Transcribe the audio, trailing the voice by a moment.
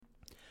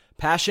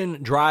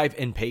Passion, drive,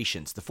 and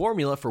patience. The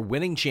formula for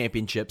winning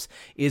championships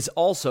is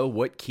also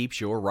what keeps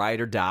your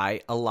ride or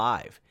die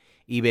alive.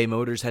 eBay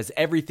Motors has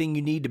everything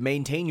you need to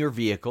maintain your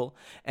vehicle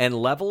and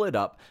level it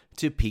up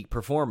to peak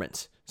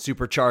performance.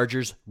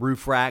 Superchargers,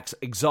 roof racks,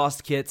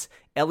 exhaust kits,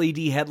 LED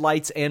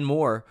headlights, and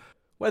more.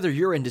 Whether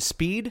you're into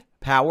speed,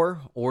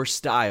 power, or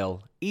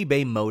style,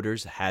 eBay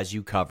Motors has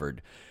you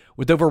covered.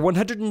 With over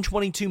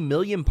 122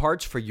 million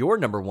parts for your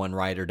number one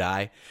ride or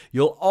die,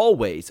 you'll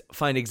always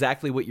find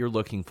exactly what you're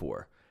looking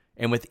for.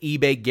 And with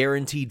eBay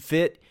Guaranteed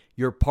Fit,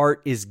 your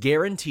part is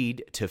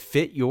guaranteed to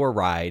fit your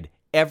ride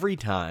every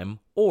time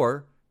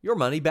or your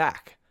money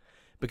back.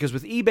 Because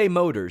with eBay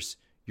Motors,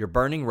 you're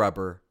burning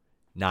rubber,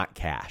 not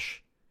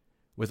cash.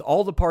 With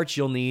all the parts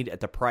you'll need at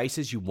the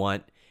prices you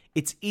want,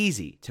 it's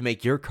easy to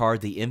make your car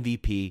the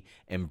MVP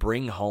and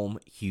bring home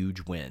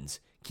huge wins.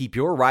 Keep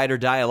your ride or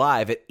die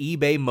alive at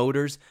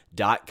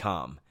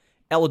ebaymotors.com.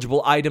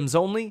 Eligible items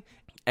only.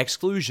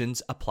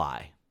 Exclusions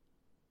apply.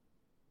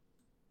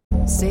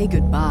 Say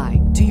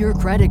goodbye to your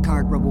credit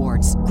card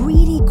rewards.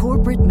 Greedy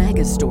corporate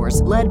mega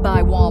stores, led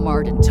by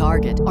Walmart and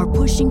Target, are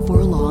pushing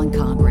for a law in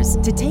Congress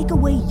to take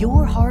away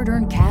your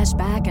hard-earned cash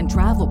back and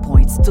travel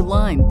points to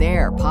line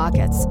their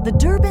pockets. The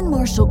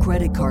Durbin-Marshall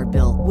credit card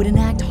bill would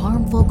enact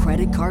harmful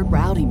credit card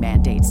routing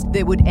mandates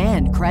that would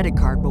end credit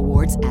card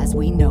rewards as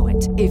we know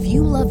it. If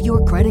you love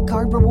your credit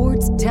card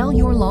rewards, tell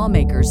your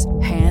lawmakers,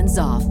 hands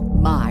off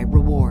my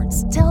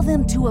rewards. Tell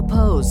them to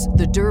oppose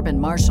the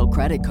Durbin-Marshall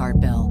credit card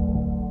bill.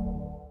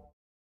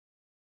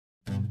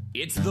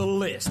 It's The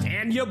List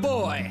and your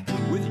boy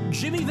with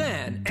Jimmy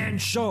Van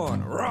and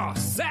Sean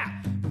Ross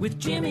Sapp. With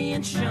Jimmy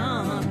and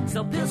Sean,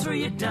 sell pills for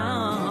your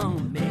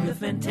dong. Make a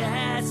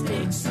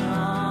fantastic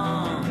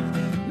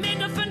song. Make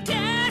a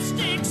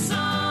fantastic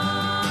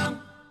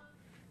song.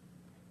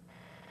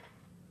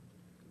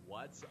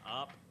 What's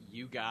up,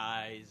 you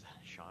guys?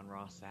 Sean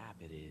Ross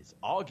Sapp. It is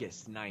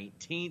August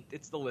 19th.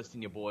 It's The List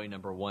and your boy,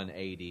 number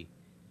 180.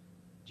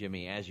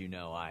 Jimmy, as you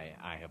know, I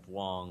have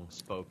long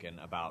spoken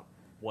about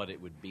what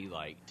it would be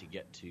like to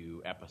get to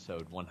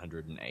episode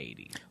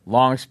 180.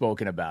 Long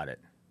spoken about it.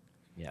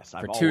 Yes,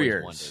 for 2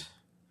 years.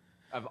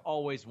 I've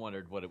always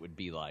wondered what it would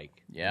be like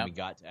when we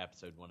got to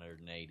episode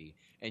 180.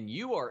 And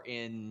you are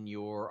in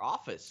your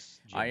office,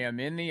 Jim. I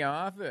am in the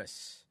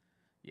office.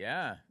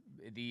 Yeah.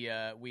 We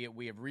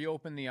have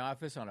reopened the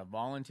office on a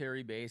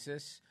voluntary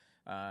basis.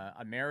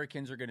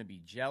 Americans are going to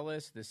be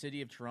jealous. The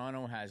city of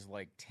Toronto has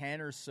like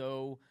 10 or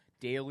so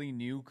daily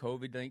new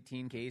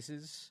COVID-19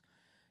 cases.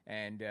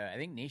 And I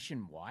think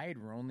nationwide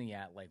we're only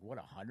at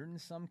 100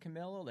 and some,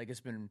 Camilo? It's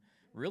been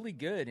really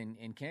good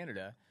in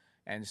Canada.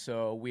 And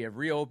so we have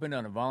reopened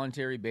on a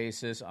voluntary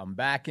basis. I'm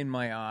back in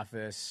my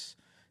office.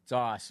 It's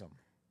awesome.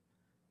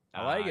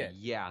 I like it.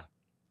 Yeah.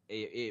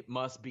 It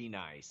must be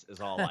nice is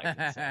all I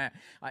can say.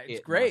 It's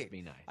great. Must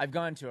be nice. I've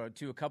gone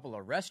to a couple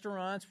of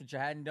restaurants, which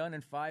I hadn't done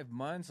in 5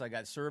 months. I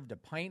got served a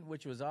pint,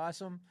 which was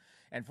awesome.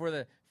 And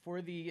to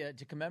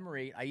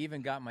commemorate, I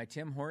even got my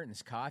Tim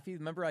Hortons coffee.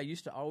 Remember I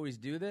used to always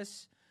do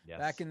this? Yes.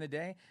 Back in the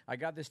day. I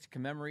got this to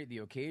commemorate the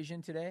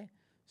occasion today.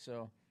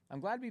 So I'm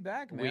glad to be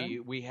back,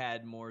 man. We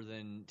had more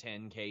than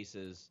 10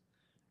 cases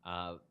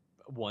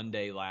one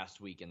day last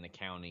week in the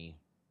county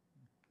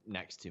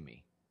next to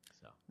me.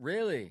 So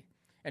really?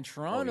 And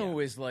Toronto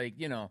is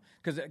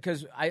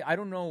because I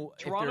don't know.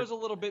 Toronto's a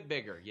little bit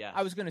bigger, yes.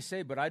 I was going to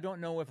say, but I don't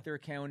know if they're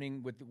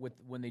counting with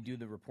when they do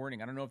the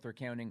reporting. I don't know if they're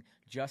counting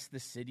just the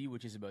city,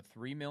 which is about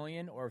 3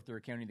 million, or if they're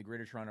counting the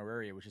Greater Toronto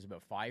Area, which is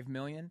about 5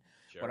 million.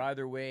 Sure. But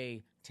either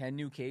way, 10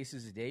 new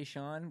cases a day,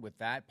 Sean, with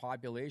that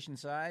population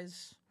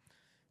size,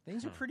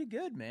 things are pretty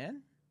good,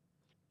 man.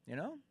 You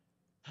know?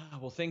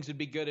 Well, things would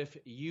be good if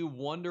you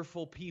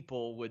wonderful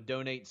people would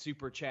donate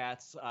super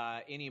chats,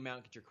 any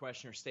amount, get your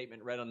question or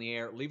statement read on the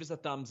air. Leave us a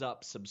thumbs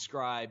up,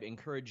 subscribe,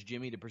 encourage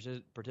Jimmy to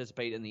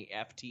participate in the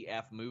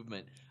FTF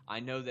movement.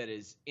 I know that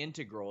is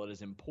integral. It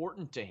is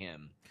important to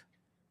him.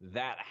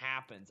 That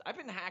happens. I've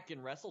been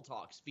hacking Wrestle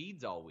Talk's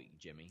feeds all week,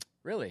 Jimmy.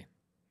 Really?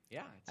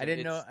 Yeah. I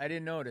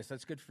didn't notice.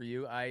 That's good for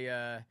you.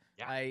 I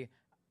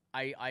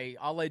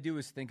all I do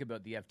is think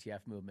about the FTF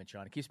movement,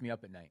 Sean. It keeps me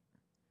up at night.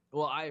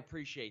 Well, I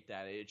appreciate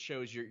that. It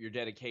shows your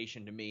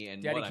dedication to me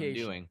and what I'm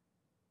doing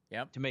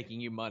to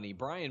making you money.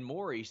 Brian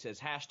Morey says,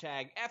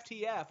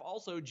 #FTF.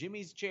 Also,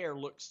 Jimmy's chair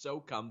looks so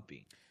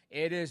comfy.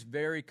 It is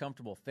very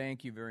comfortable.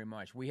 Thank you very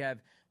much. We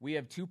have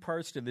 2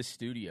 parts to this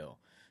studio.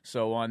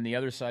 So on the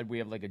other side, we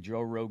have a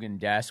Joe Rogan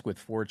desk with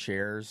 4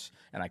 chairs,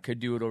 and I could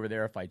do it over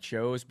there if I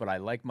chose, but I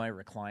like my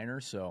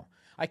recliner, so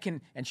I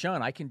can. And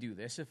Sean, I can do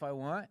this if I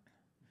want.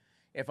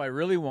 If I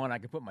really want, I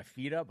can put my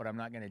feet up, but I'm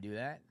not going to do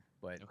that.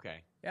 But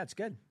okay, yeah, it's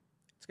good.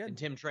 It's good. And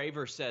Tim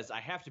Traver says, I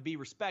have to be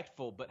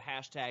respectful, but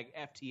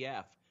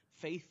 #FTF,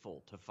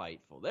 faithful to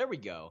fightful. There we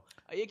go.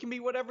 It can be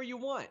whatever you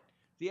want.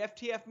 The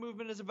FTF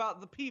movement is about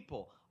the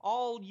people.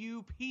 All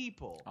you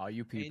people. All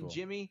you people. And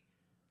Jimmy,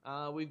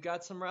 we've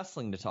got some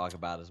wrestling to talk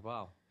about as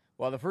well.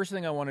 Well, the first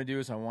thing I want to do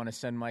is I want to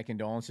send my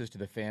condolences to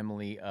the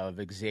family of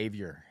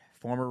Xavier.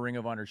 former Ring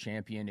of Honor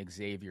champion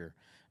Xavier.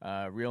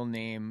 Real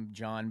name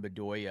John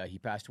Bedoya. He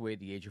passed away at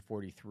the age of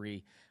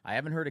 43. I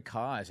haven't heard of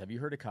Kaz. Have you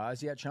heard of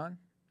Kaz yet, Sean?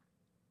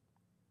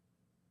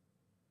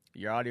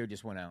 Your audio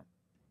just went out.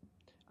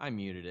 I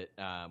muted it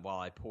while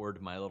I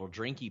poured my little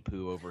drinky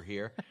poo over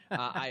here.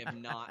 I have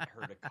not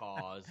heard a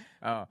Cause.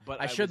 Oh, but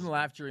I shouldn't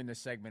laugh during this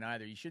segment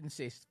either. You shouldn't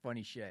say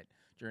funny shit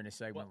during a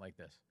segment like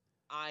this.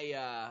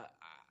 I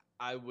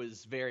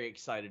was very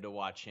excited to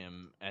watch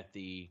him at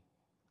the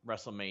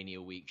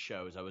WrestleMania week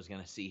shows. I was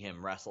going to see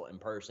him wrestle in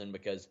person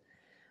because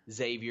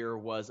Xavier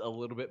was a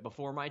little bit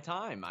before my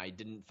time. I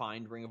didn't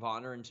find Ring of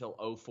Honor until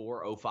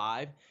 04,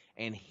 05,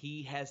 and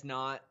he has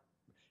not.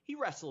 He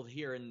wrestled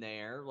here and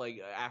there,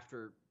 like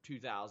after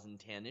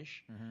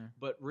 2010-ish,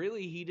 but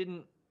really he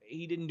didn't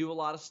do a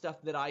lot of stuff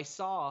that I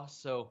saw.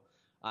 So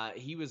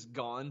he was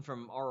gone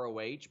from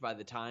ROH by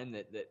the time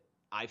that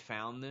I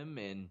found them,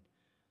 and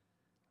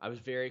I was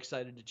very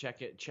excited to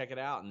check it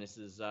out. And this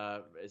is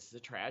it's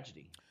a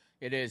tragedy.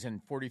 It is,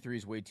 and 43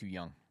 is way too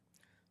young.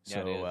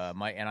 So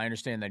and I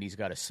understand that he's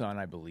got a son,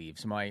 I believe.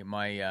 So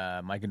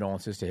my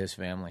condolences to his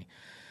family.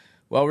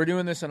 Well, we're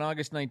doing this on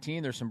August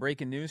 19th. There's some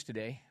breaking news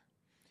today.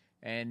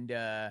 And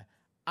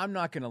I'm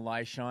not going to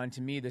lie, Sean.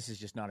 To me, this is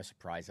just not a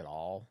surprise at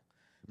all.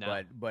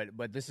 No.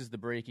 But this is the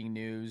breaking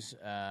news.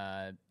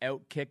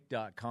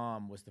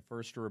 Outkick.com was the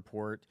first to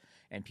report,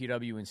 and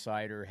PW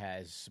Insider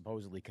has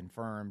supposedly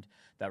confirmed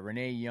that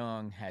Renee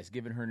Young has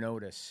given her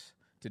notice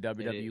to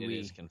WWE. It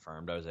is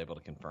confirmed. I was able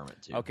to confirm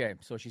it, too. Okay,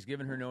 so she's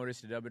given her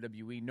notice to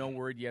WWE. No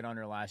word yet on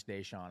her last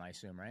day, Sean, I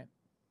assume, right?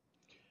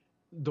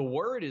 The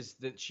word is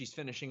that she's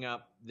finishing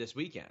up this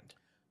weekend.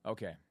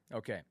 Okay.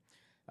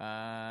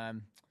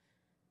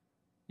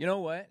 You know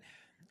what?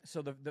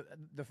 So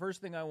the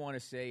first thing I want to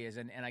say is,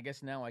 and I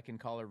guess now I can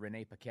call her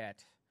Renee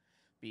Paquette,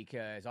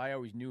 because I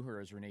always knew her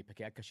as Renee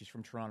Paquette because she's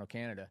from Toronto,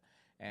 Canada.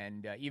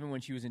 And even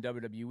when she was in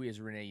WWE as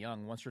Renee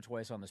Young, once or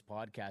twice on this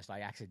podcast,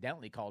 I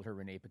accidentally called her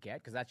Renee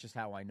Paquette because that's just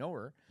how I know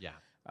her. Yeah.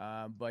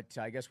 But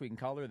I guess we can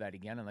call her that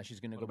again unless she's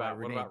going to go by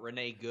Renee. What about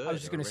Renee Good? I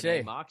was just going to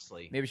say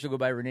Moxley. Maybe she'll go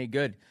by Renee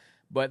Good.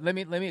 But let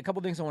me a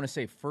couple things I want to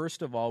say.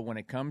 First of all, when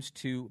it comes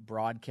to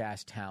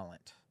broadcast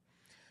talent,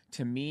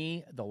 to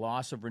me, the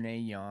loss of Renee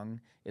Young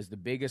is the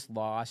biggest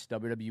loss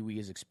WWE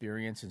has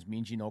experienced since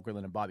Mean Gene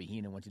Okerlund and Bobby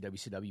Heenan went to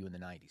WCW in the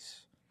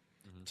 90s.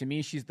 To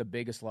me, she's the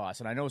biggest loss.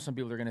 And I know some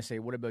people are going to say,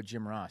 what about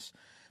Jim Ross?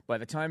 By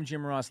the time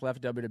Jim Ross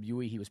left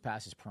WWE, he was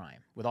past his prime,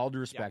 with all due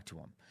respect to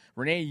him.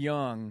 Renee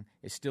Young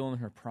is still in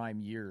her prime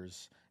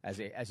years as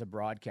a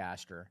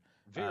broadcaster.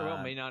 Very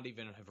well may not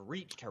even have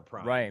reached her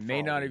prime. Right,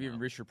 may not have even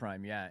reached her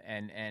prime, yeah.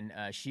 And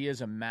she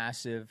is a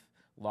massive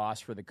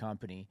loss for the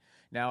company.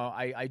 Now,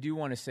 I do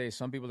want to say,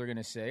 some people are going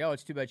to say, oh,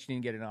 it's too bad she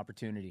didn't get an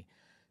opportunity.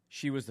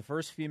 She was the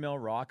first female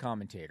Raw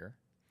commentator.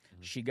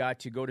 She got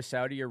to go to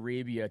Saudi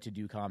Arabia to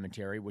do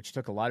commentary, which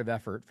took a lot of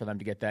effort for them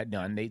to get that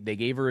done. They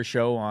gave her a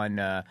show on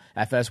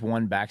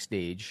FS1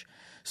 backstage.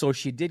 So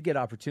she did get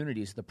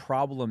opportunities. The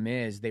problem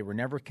is they were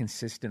never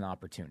consistent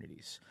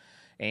opportunities.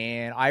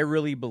 And I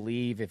really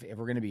believe, if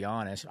we're going to be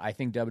honest, I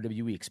think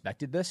WWE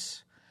expected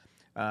this.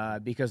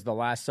 Because the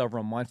last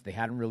several months they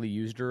hadn't really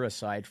used her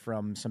aside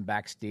from some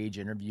backstage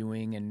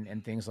interviewing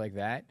and things like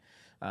that.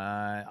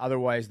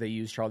 Otherwise, they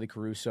used Charlie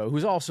Caruso,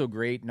 who's also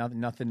great.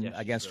 Nothing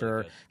against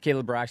her. Good.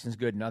 Caleb Braxton's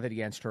good. Nothing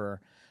against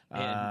her.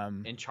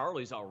 And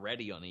Charlie's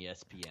already on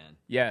ESPN.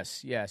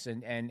 Yes,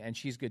 and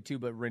she's good too.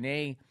 But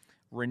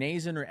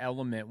Renee's in her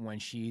element when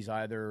she's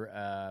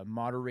either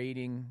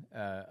moderating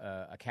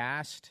a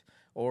cast,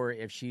 or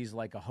if she's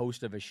like a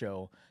host of a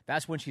show.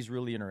 That's when she's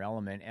really in her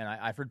element. And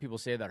I've heard people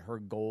say that her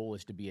goal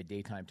is to be a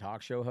daytime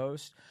talk show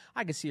host.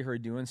 I could see her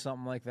doing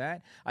something like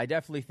that. I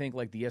definitely think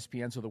like the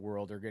ESPNs of the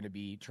world are going to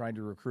be trying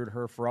to recruit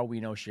her. For all we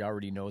know, she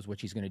already knows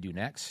what she's going to do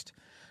next.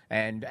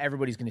 And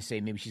everybody's going to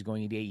say maybe she's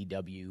going to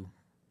AEW.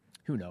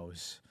 Who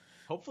knows?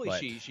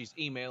 Hopefully she's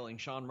emailing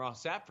Sean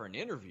Ross Sapp for an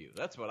interview.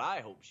 That's what I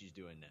hope she's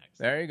doing next.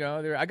 There you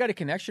go. I got a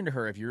connection to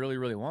her if you really,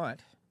 really want.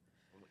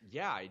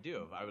 Yeah, I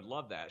do. I would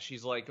love that.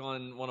 She's like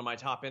on one of my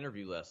top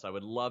interview lists. I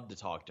would love to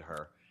talk to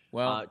her.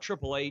 Well,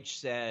 Triple H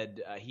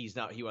said he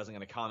wasn't going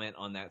to comment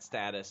on that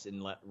status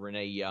and let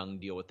Renee Young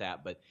deal with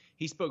that, but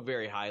he spoke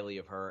very highly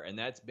of her, and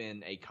that's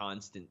been a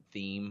constant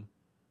theme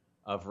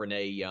of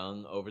Renee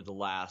Young over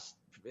the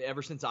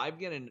ever since I've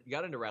got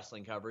into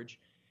wrestling coverage,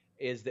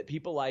 is that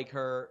people like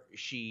her.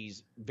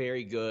 She's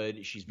very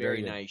good. She's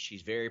very nice.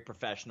 She's very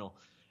professional.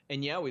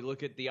 And yeah, we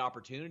look at the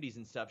opportunities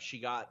and stuff. She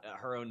got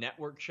her own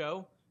network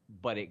show,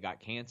 but it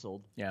got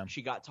canceled. Yeah.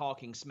 She got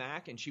Talking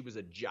Smack, and she was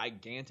a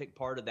gigantic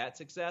part of that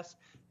success,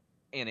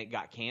 and it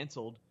got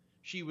canceled.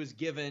 She was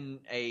given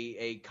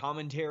a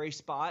commentary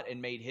spot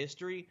and made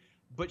history,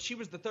 but she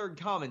was the third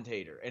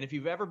commentator. And if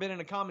you've ever been in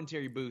a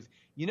commentary booth,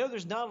 you know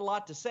there's not a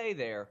lot to say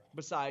there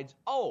besides,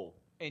 oh,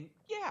 and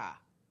yeah,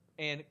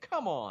 and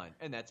come on.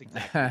 And that's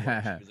exactly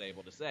what she was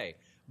able to say.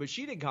 But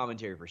she did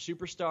commentary for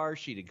Superstars.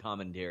 She did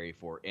commentary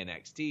for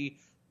NXT.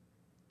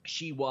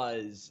 She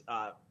was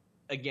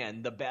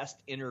again, the best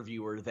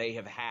interviewer they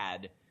have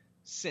had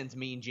since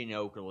Mean Gene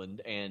Okerlund,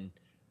 and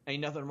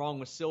ain't nothing wrong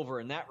with Silver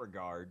in that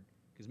regard,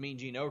 because Mean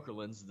Gene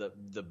Okerlund's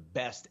the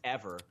best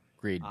ever.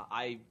 Agreed.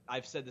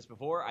 I've said this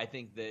before. I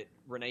think that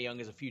Renee Young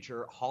is a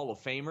future Hall of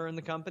Famer in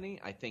the company.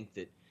 I think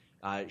that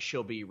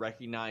she'll be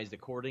recognized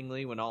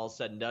accordingly when all is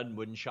said and done.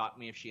 Wouldn't shock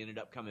me if she ended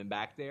up coming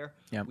back there.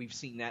 Yep. We've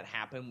seen that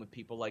happen with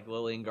people like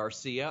Lillian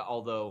Garcia,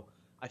 although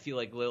I feel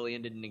like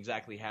Lillian didn't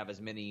exactly have as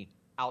many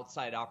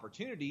outside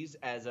opportunities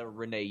as a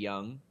Renee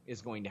Young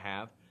is going to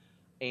have.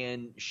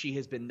 And she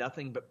has been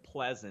nothing but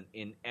pleasant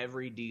in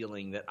every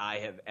dealing that I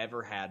have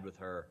ever had with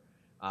her.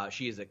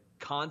 She is a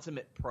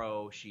consummate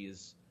pro.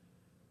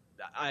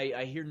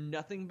 I hear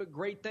nothing but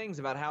great things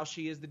about how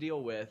she is to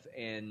deal with,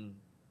 and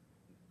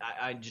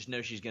I just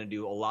know she's going to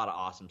do a lot of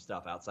awesome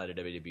stuff outside of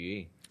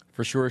WWE.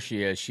 For sure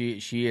she is.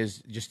 She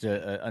is just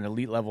an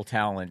elite level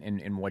talent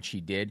in what she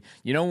did.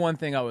 You know, one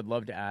thing I would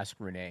love to ask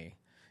Renee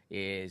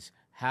is,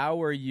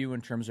 how are you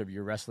in terms of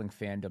your wrestling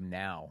fandom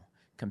now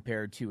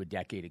compared to a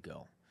decade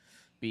ago?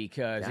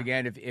 Because,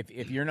 again,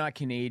 if you're not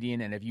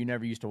Canadian and if you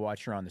never used to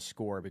watch her on The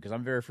Score, because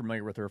I'm very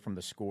familiar with her from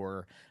The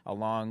Score,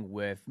 along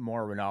with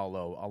Mauro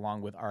Ranallo,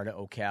 along with Arda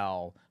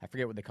Ocal. I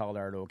forget what they called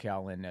Arda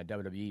Ocal in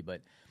WWE,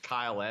 but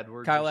Kyle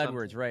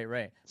Edwards.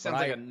 Right. Sounds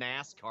like a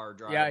NASCAR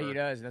driver. Yeah, he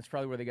does. That's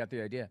probably where they got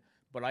the idea.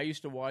 But I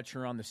used to watch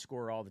her on The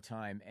Score all the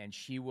time, and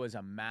she was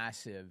a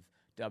massive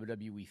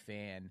WWE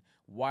fan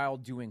while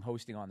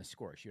hosting on The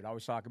Score. She would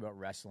always talk about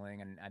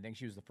wrestling, and I think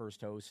she was the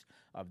first host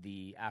of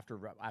the After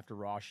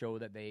Raw show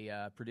that they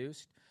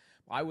produced.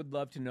 I would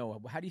love to know,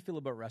 how do you feel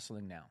about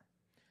wrestling now?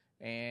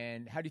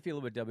 And how do you feel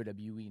about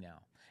WWE now?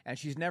 And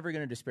she's never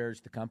going to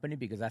disparage the company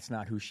because that's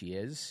not who she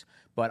is.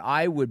 But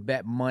I would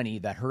bet money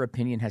that her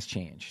opinion has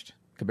changed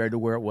compared to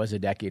where it was a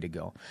decade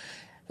ago.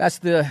 That's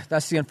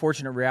the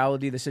unfortunate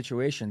reality of the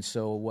situation.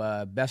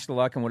 So best of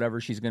luck in whatever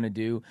she's going to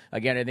do.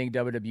 Again, I think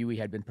WWE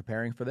had been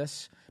preparing for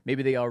this.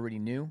 Maybe they already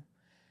knew.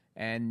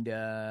 And,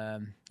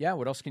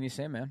 what else can you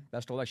say, man?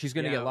 Best of luck. She's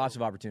going to get lots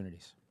of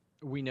opportunities.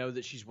 We know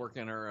that she's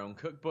working on her own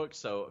cookbook,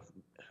 so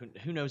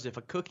who knows if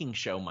a cooking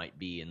show might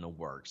be in the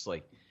works.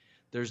 Like,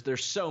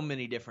 there's so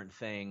many different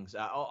things.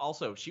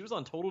 Also, she was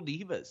on Total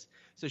Divas,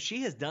 so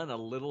she has done a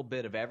little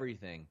bit of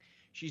everything.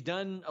 She's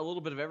done a little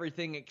bit of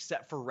everything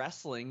except for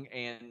wrestling,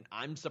 and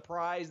I'm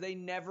surprised they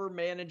never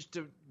managed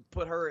to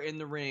put her in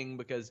the ring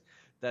because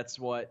that's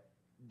what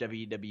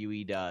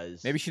WWE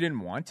does. Maybe she didn't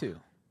want to.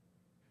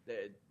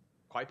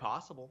 Quite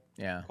possible.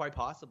 Yeah. Quite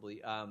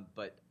possibly.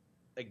 But,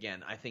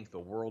 again, I think the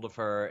world of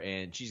her,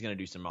 and she's going to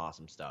do some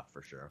awesome stuff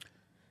for sure.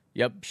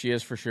 Yep, she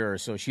is for sure.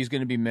 So she's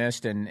going to be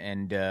missed,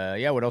 and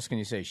what else can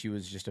you say? She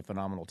was just a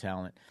phenomenal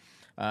talent.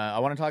 I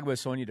want to talk about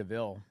Sonya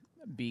Deville,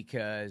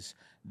 because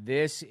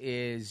this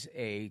is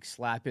a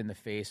slap in the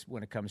face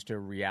when it comes to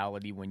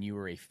reality when you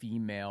are a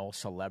female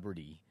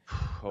celebrity.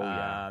 Oh,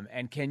 yeah.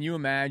 And can you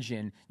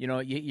imagine,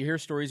 you hear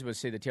stories about,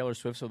 say, the Taylor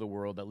Swifts of the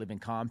world that live in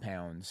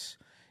compounds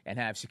and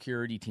have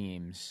security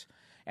teams.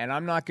 And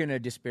I'm not going to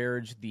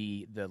disparage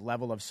the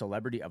level of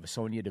celebrity of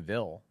Sonya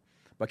Deville,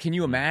 but can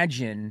you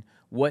imagine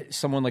what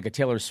someone like a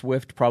Taylor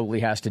Swift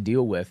probably has to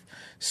deal with?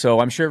 So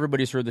I'm sure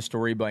everybody's heard the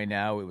story by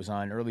now. It was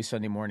on early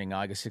Sunday morning,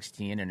 August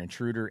 16. An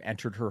intruder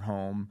entered her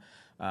home.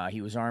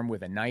 He was armed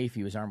with a knife.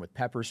 He was armed with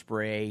pepper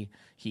spray.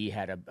 He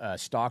had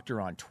stalked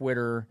her on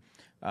Twitter.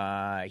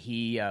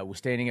 He was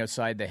standing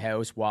outside the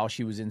house while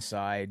she was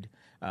inside,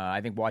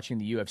 I think watching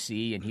the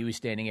UFC, and he was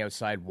standing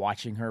outside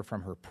watching her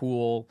from her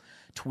pool,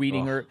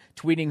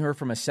 tweeting her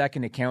from a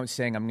second account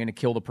saying, "I'm going to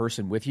kill the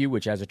person with you,"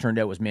 which, as it turned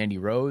out, was Mandy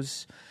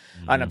Rose,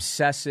 an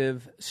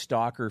obsessive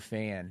stalker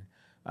fan.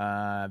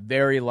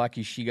 Very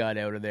lucky she got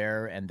out of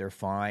there, and they're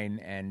fine.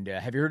 And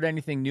have you heard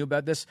anything new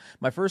about this?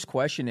 My first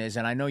question is,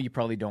 and I know you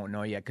probably don't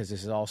know yet because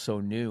this is all so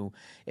new,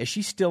 is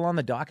she still on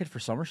the docket for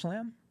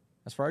SummerSlam,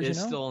 as far as you know?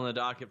 It's still on the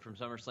docket from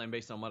SummerSlam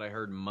based on what I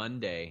heard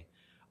Monday.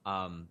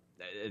 And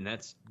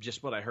that's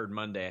just what I heard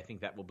Monday. I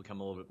think that will become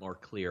a little bit more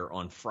clear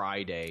on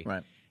Friday.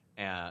 Right.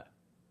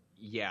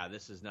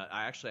 This is not –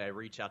 I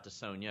reached out to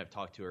Sonya. I've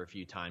talked to her a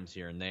few times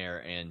here and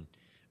there, and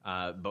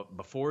but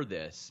before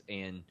this,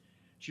 and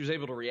she was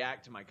able to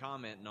react to my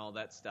comment and all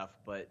that stuff,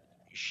 but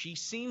she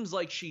seems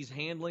like she's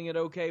handling it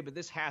okay, but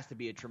this has to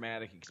be a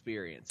traumatic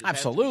experience.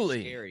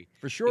 Absolutely. Scary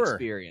for sure.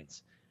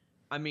 Experience.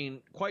 I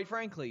mean, quite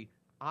frankly,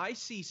 I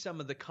see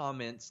some of the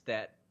comments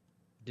that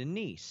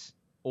Denise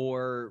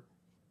or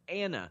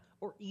Anna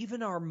or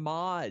even our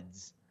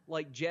mods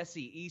like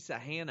Jesse, Issa,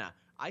 Hannah,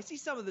 I see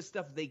some of the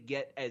stuff they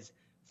get as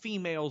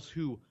females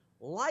who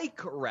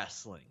like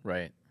wrestling.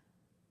 Right.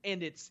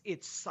 And it's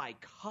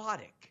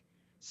psychotic,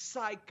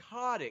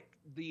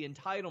 the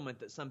entitlement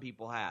that some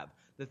people have,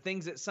 the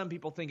things that some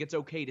people think it's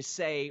okay to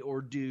say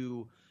or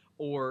do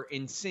or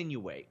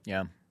insinuate.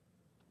 Yeah.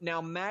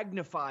 Now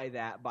magnify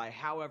that by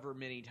however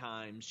many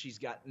times she's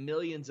got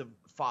millions of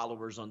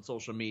followers on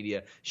social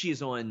media. She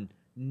is on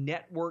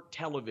network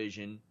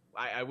television.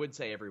 I would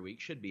say every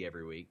week, should be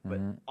every week, but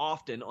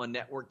often on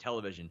network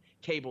television,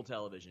 cable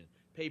television,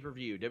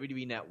 pay-per-view,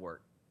 WWE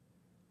Network,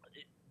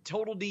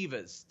 Total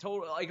Divas,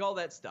 like all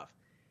that stuff.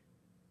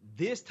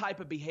 This type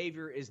of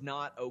behavior is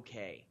not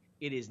okay.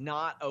 It is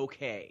not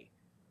okay.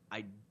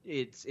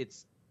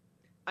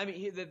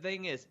 The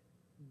thing is,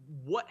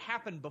 what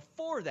happened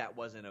before that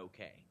wasn't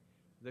okay.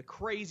 The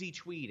crazy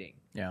tweeting,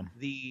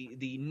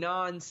 the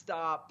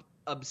nonstop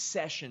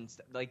obsessions,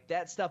 like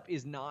that stuff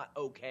is not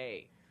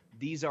okay.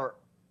 These are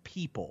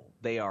people.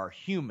 They are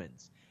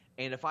humans.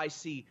 And if I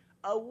see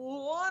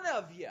one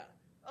of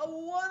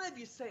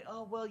you say,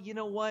 oh, well, you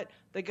know what?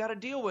 They got to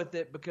deal with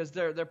it because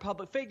they're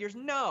public figures.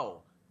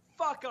 No,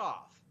 fuck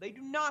off. They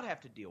do not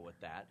have to deal with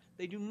that.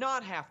 They do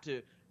not have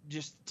to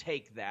just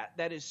take that.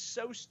 That is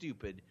so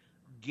stupid.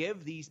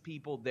 Give these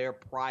people their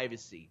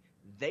privacy.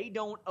 They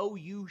don't owe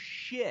you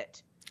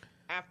shit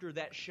after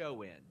that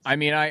show ends. I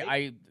mean,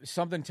 I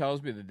something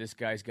tells me that this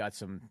guy's got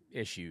some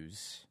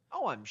issues.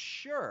 Oh, I'm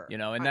sure.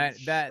 And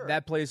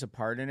that plays a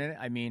part in it.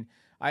 I mean,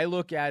 I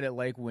look at it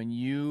like when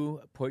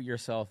you put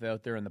yourself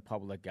out there in the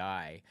public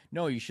eye,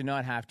 no, you should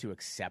not have to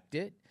accept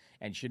it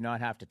and should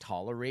not have to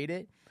tolerate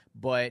it.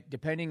 But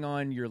depending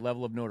on your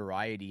level of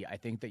notoriety, I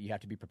think that you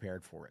have to be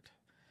prepared for it.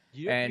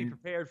 You have to be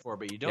prepared for it,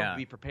 but you don't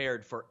be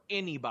prepared for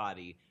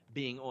anybody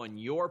being on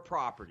your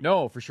property.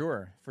 No, for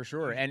sure.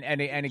 And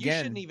again, you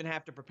shouldn't even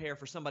have to prepare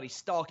for somebody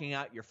stalking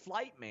out your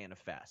flight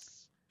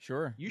manifests.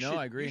 Sure.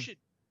 I agree. You should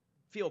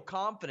feel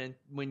confident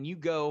when you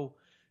go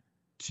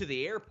to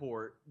the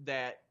airport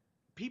that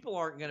people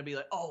aren't going to be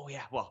like, oh,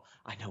 yeah, well,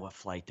 I know what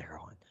flight they're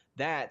on.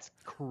 That's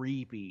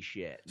creepy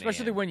shit,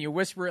 especially when you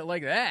whisper it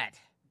like that.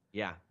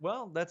 Yeah.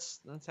 Well, that's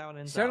how it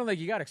ends up. Sounded like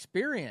you got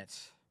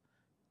experience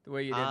the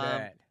way you did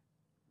that.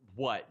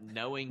 What,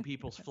 knowing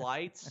people's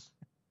flights?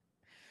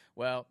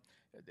 Well,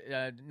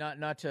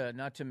 not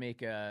to make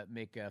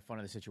fun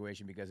of the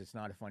situation because it's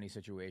not a funny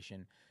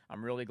situation.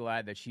 I'm really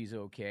glad that she's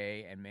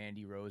okay and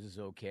Mandy Rose is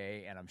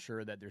okay, and I'm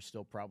sure that they're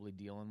still probably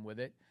dealing with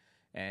it.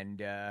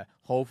 And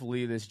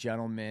hopefully this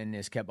gentleman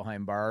is kept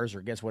behind bars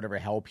or gets whatever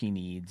help he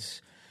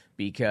needs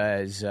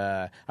because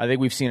I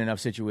think we've seen enough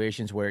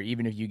situations where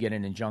even if you get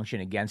an injunction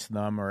against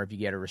them or if you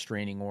get a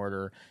restraining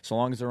order, so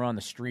long as they're on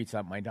the streets,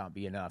 that might not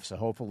be enough. So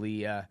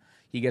hopefully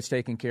he gets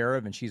taken care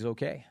of and she's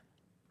okay.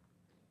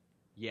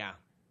 Yeah,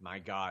 my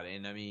God.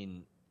 And, I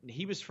mean,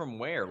 he was from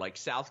where? Like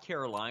South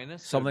Carolina?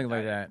 Something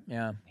like that,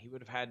 yeah. He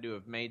would have had to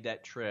have made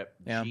that trip.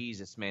 Yeah.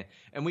 Jesus, man.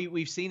 And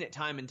we've seen it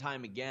time and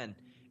time again.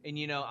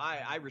 And,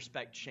 I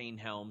respect Shane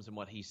Helms and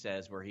what he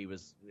says where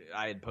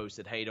I had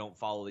posted, hey, don't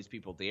follow these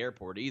people at the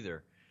airport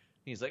either.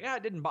 He's like,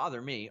 it didn't bother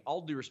me.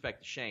 All due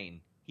respect to Shane.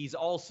 He's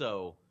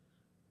also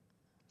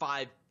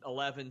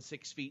 5'11",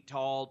 6 feet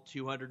tall,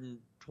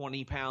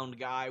 220-pound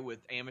guy with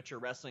amateur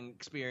wrestling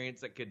experience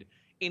that could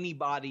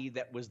anybody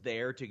that was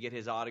there to get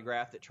his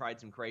autograph that tried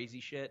some crazy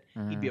shit,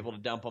 he'd be able to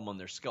dump them on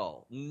their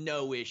skull.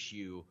 No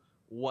issue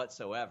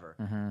whatsoever.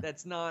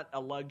 That's not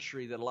a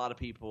luxury that a lot of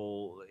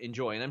people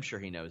enjoy, and I'm sure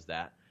he knows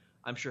that.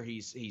 I'm sure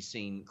he's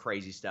seen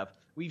crazy stuff.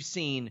 We've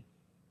seen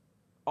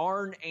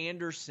Arn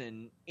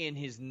Anderson in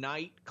his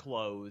night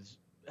clothes.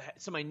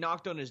 Somebody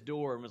knocked on his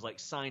door and was like,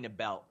 sign a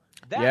belt.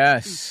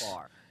 That's too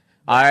far.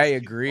 I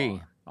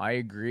agree.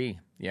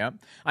 Yeah.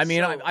 I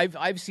mean,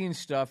 I've seen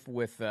stuff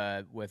with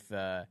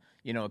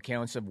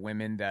accounts of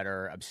women that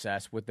are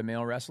obsessed with the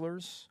male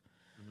wrestlers.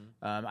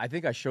 I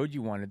think I showed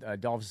you one, a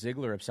Dolph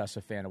Ziggler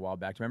obsessive fan a while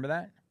back. Do you remember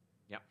that?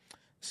 Yeah.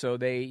 So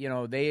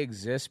they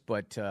exist,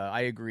 but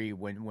I agree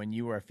when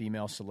you are a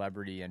female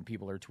celebrity and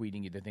people are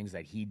tweeting you the things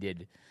that he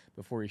did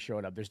before he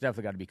showed up, there's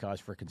definitely got to be cause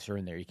for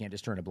concern there. You can't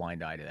just turn a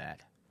blind eye to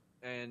that.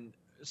 And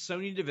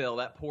Sonya Deville,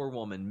 that poor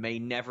woman, may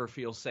never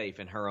feel safe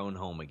in her own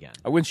home again.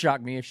 It wouldn't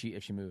shock me if she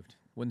moved.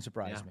 Wouldn't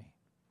surprise me.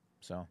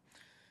 So,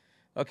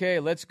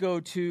 okay, let's go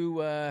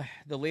to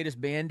the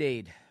latest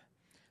Band-Aid.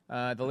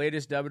 The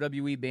latest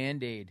WWE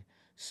Band-Aid.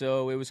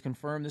 So it was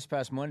confirmed this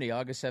past Monday,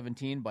 August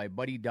 17, by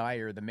Buddy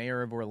Dyer, the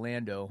mayor of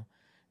Orlando,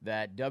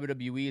 that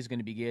WWE is going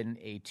to begin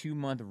a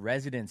 2-month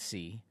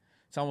residency.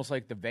 It's almost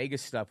like the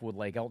Vegas stuff with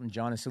like Elton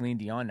John and Celine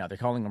Dion now. They're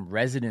calling them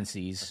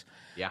residencies.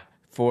 Yeah.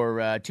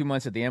 For 2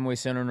 months at the Amway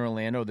Center in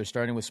Orlando. They're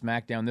starting with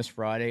SmackDown this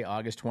Friday,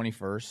 August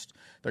 21st.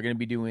 They're going to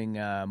be doing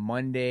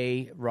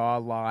Monday Raw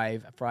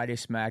live, Friday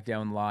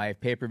SmackDown live,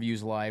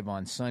 pay-per-views live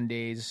on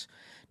Sundays.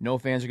 No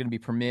fans are going to be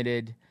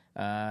permitted.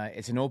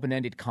 It's an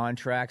open-ended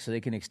contract, so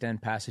they can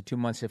extend past the 2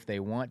 months if they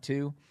want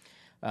to.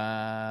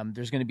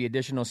 There's going to be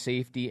additional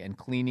safety and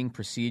cleaning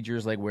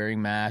procedures like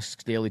wearing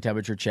masks, daily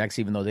temperature checks,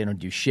 even though they don't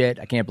do shit.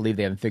 I can't believe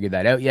they haven't figured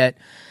that out yet.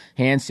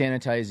 Hand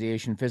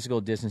sanitization,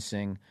 physical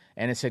distancing,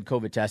 and it said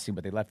COVID testing,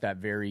 but they left that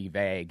very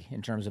vague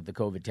in terms of the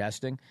COVID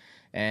testing.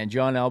 And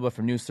John Alba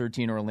from News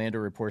 13 Orlando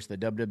reports that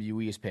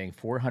WWE is paying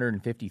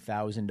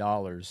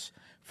 $450,000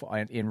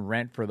 in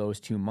rent for those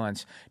 2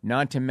 months,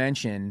 not to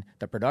mention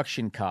the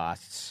production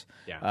costs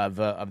of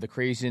the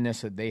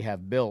craziness that they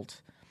have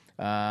built.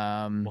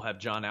 We'll have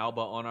John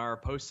Alba on our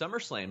post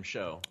SummerSlam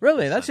show.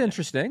 Really? That's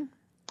interesting.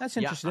 That's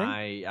interesting.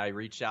 Yeah, I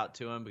reached out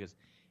to him because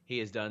he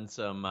has done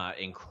some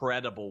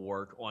incredible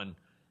work on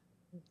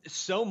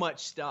so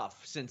much stuff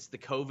since the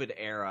COVID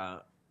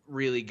era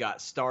really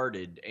got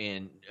started.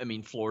 And, I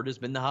mean, Florida's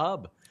been the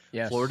hub.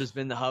 Yes. Florida's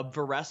been the hub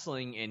for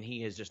wrestling, and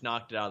he has just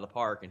knocked it out of the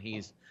park, and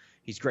he's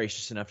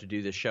gracious enough to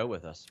do this show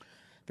with us.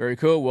 Very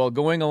cool. Well,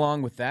 going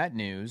along with that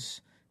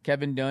news,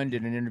 Kevin Dunn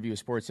did an interview with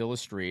Sports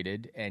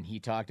Illustrated, and he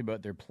talked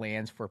about their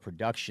plans for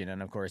production.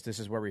 And, of course, this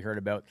is where we heard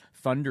about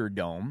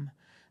Thunderdome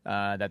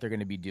that they're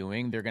going to be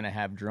doing. They're going to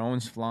have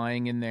drones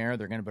flying in there.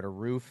 They're going to put a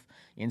roof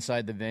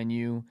inside the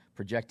venue,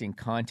 projecting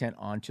content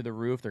onto the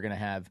roof. They're going to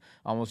have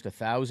almost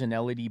 1,000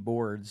 LED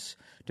boards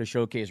to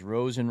showcase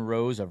rows and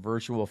rows of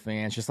virtual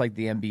fans, just like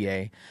the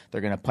NBA.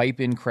 They're going to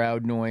pipe in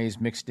crowd noise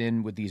mixed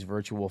in with these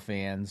virtual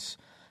fans.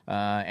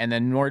 And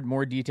then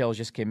more details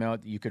just came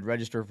out. You could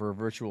register for a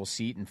virtual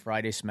seat in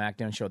Friday's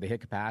SmackDown show. They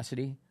hit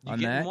capacity on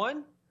that. You getting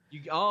one?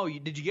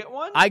 Did you get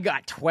one? I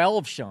got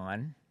 12,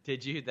 Sean.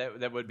 Did you?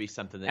 That would be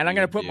something that. And I'm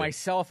going to put do.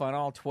 myself on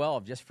all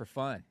 12 just for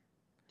fun.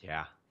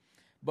 Yeah.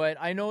 But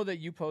I know that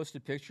you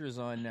posted pictures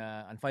on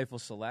Fightful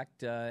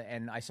Select,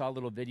 and I saw a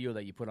little video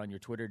that you put on your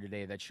Twitter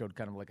today that showed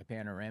kind of like a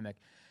panoramic.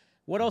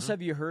 What else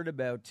have you heard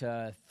about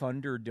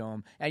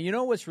Thunderdome? And you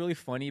know what's really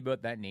funny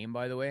about that name,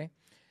 by the way?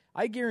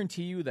 I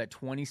guarantee you that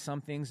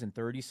 20-somethings and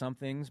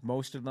 30-somethings,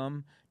 most of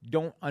them,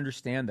 don't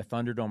understand the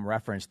Thunderdome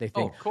reference. They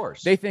think, of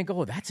course. They think,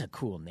 oh, that's a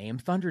cool name,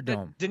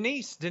 Thunderdome.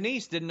 Denise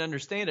didn't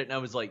understand it, and I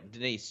was like,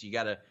 Denise, you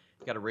gotta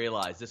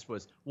realize this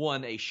was,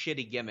 one, a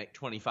shitty gimmick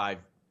 25,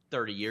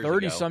 30 years ago.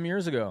 30-some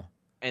years ago.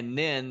 And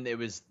then it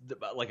was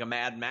like a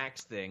Mad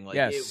Max thing. Like,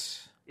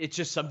 yes. It's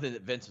just something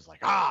that Vince was like,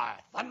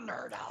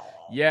 Thunderdome.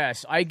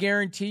 Yes, I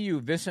guarantee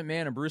you Vince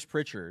McMahon and Bruce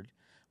Pritchard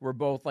were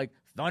both like,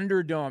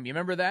 Thunderdome. You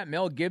remember that?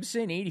 Mel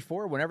Gibson,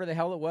 84, whenever the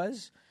hell it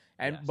was?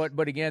 And yes.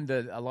 But again,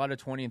 a lot of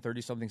 20 and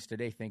 30-somethings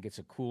today think it's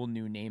a cool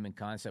new name and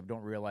concept.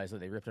 Don't realize that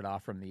they ripped it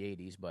off from the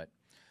 80s, but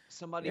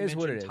somebody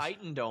mentioned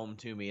Titan Dome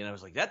to me, and I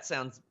was like, that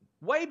sounds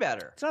way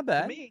better. It's not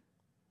bad. To me,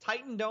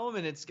 Titan Dome,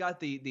 and it's got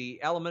the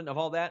element of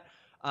all that.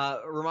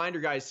 Reminder,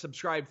 guys,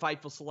 subscribe,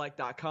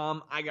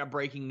 FightfulSelect.com. I got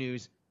breaking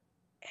news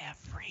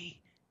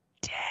every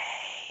day.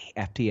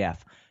 FTF.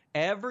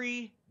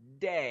 Every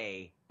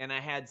day. And I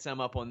had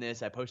some up on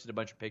this. I posted a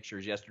bunch of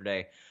pictures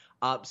yesterday.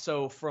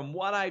 So from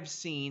what I've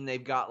seen,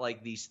 they've got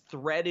like these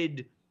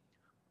threaded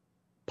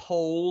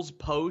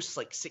posts,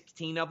 like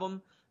 16 of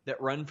them,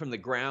 that run from the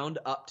ground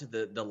up to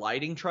the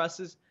lighting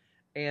trusses.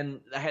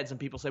 And I had some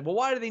people say, well,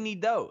 why do they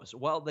need those?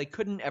 Well, they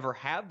couldn't ever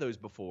have those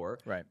before,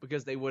 right?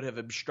 Because they would have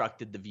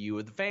obstructed the view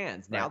of the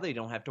fans. Now right. They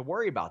don't have to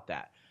worry about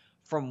that.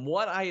 From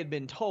what I had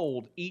been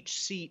told,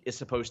 each seat is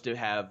supposed to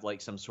have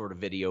like some sort of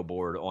video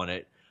board on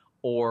it,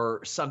 or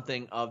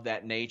something of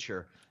that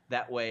nature.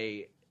 That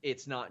way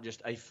it's not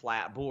just a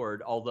flat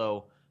board,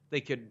 although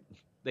they could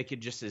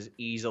just as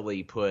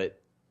easily put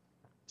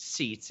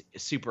seats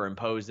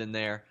superimposed in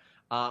there.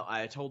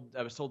 I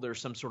was told there's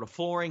some sort of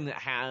flooring that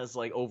has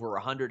like over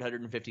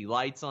 150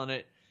 lights on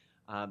it.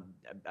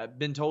 I've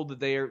been told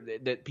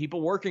that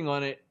people working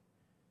on it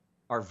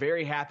are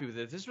very happy with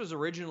it. This was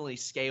originally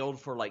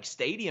scaled for like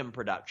stadium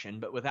production,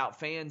 but without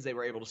fans, they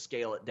were able to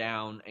scale it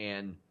down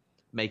and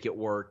make it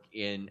work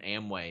in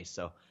Amway.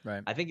 So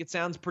right. I think it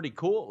sounds pretty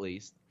cool, at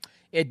least.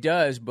 It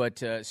does, but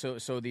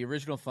so the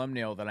original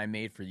thumbnail that I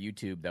made for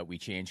YouTube that we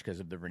changed because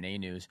of the Renee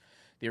news,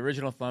 the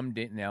original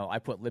thumbnail, I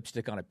put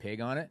lipstick on a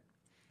pig on it.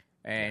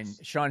 And yes.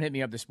 Sean hit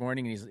me up this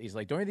morning, and he's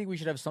like, don't you think we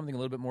should have something a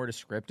little bit more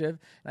descriptive?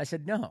 And I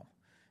said, no.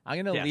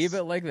 I'm going to leave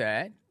it like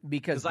that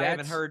because I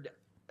haven't heard –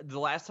 the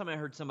last time I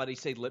heard somebody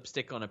say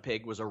lipstick on a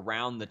pig was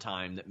around the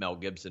time that Mel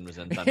Gibson was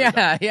in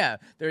Thunderdome. Yeah.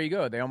 There you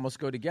go. They almost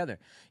go together.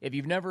 If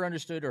you've never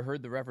understood or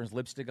heard the reference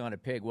lipstick on a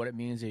pig, what it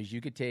means is you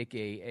could take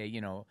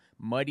a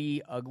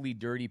muddy, ugly,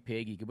 dirty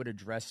pig. You could put a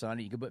dress on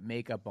it. You could put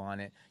makeup on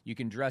it. You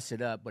can dress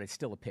it up, but it's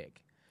still a pig.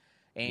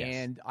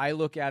 And yes. I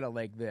look at it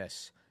like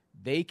this.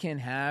 They can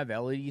have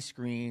LED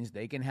screens,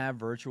 they can have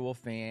virtual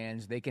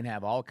fans, they can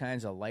have all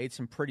kinds of lights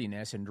and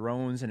prettiness and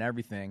drones and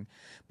everything,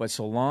 but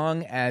so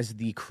long as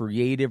the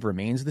creative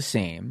remains the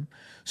same,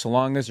 so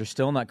long as they're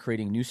still not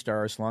creating new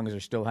stars, so long as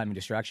they're still having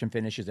distraction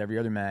finishes every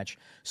other match,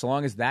 so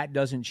long as that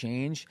doesn't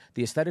change,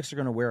 the aesthetics are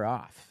going to wear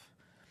off.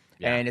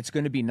 Yeah. And it's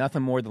going to be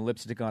nothing more than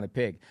lipstick on a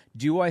pig.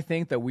 Do I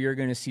think that we are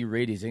going to see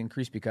ratings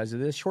increase because of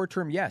this? Short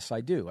term, yes,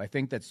 I do. I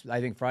think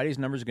Friday's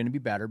numbers are going to be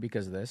better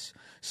because of this.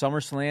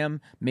 SummerSlam,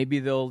 maybe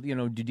they'll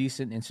do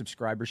decent in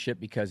subscribership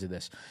because of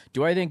this.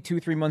 Do I think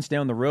 2-3 months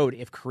down the road,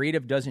 if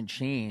creative doesn't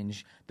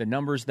change, the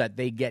numbers that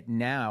they get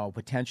now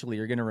potentially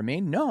are going to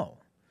remain? No.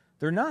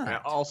 They're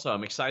not. Also,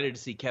 I'm excited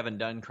to see Kevin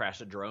Dunn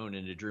crash a drone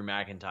into Drew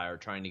McIntyre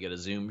trying to get a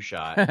zoom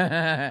shot.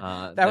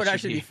 that would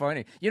actually be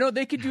funny.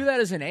 They could do that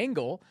as an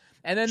angle,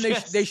 and then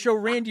they show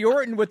Randy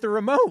Orton with the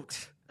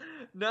remote.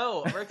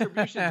 No,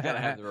 Retribution's got to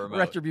have the remote.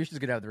 Retribution's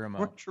going to have the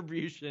remote.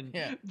 Retribution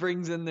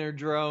brings in their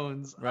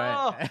drones.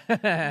 Right. Oh,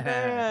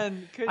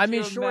 man.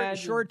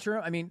 Short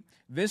term,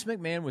 Vince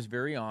McMahon was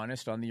very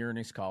honest on the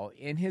earnings call.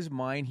 In his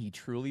mind, he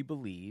truly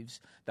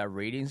believes that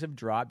ratings have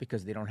dropped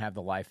because they don't have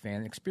the live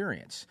fan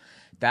experience.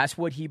 That's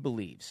what he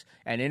believes.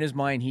 And in his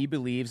mind, he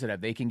believes that if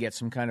they can get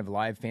some kind of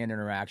live fan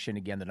interaction,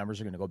 again, the numbers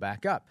are going to go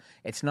back up.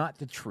 It's not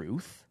the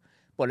truth,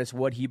 but it's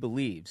what he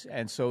believes.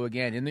 And so,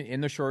 again,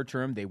 in the short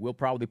term, they will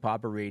probably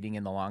pop a rating.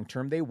 In the long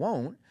term, they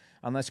won't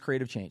unless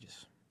creative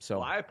changes. So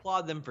I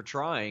applaud them for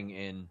trying,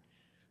 and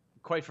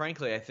quite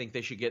frankly, I think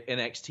they should get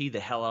NXT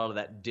the hell out of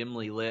that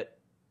dimly lit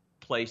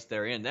place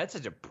they're in. That's a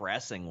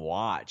depressing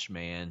watch,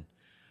 man.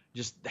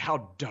 Just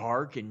how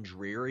dark and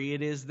dreary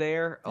it is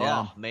there.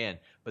 Yeah. Oh, man.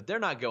 But they're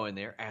not going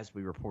there, as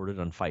we reported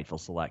on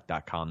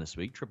FightfulSelect.com this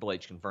week. Triple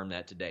H confirmed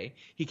that today.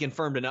 He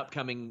confirmed an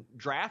upcoming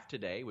draft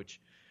today,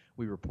 which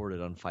we reported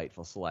on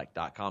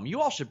FightfulSelect.com. You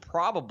all should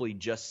probably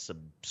just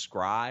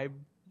subscribe,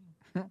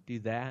 do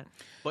that.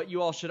 But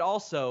you all should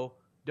also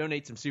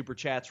donate some super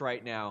chats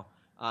right now.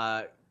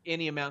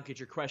 Any amount,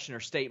 get your question or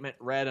statement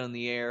read on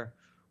the air.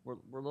 We're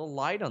a little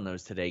light on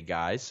those today,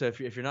 guys. So if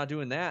you're not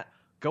doing that,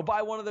 go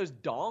buy one of those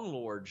Dong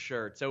Lord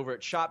shirts over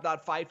at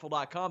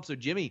shop.fightful.com so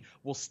Jimmy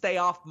will stay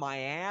off my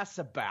ass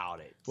about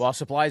it. While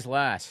supplies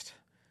last.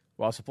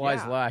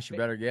 You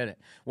better get it.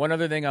 One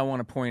other thing I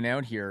want to point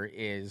out here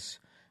is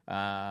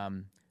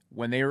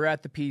when they were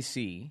at the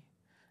PC,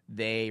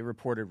 they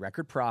reported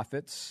record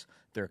profits.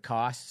 Their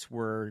costs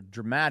were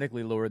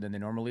dramatically lower than they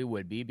normally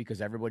would be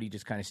because everybody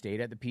just kind of stayed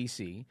at the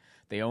PC.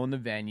 They own the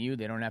venue.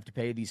 They don't have to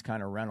pay these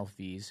kind of rental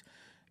fees.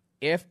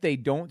 If they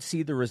don't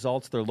see the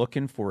results they're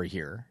looking for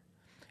here,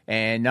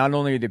 and not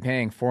only are they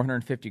paying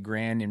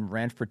 $450,000 in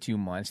rent for 2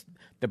 months,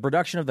 the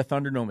production of the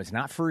Thunderdome is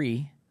not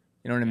free.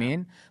 You know what I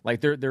mean? Like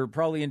they're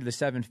probably into the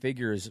seven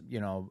figures,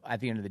 at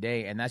the end of the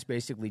day, and that's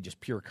basically just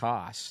pure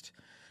cost,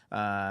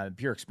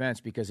 pure expense.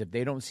 Because if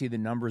they don't see the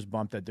numbers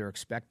bump that they're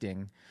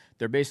expecting,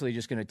 they're basically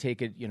just going to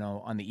take it,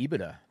 on the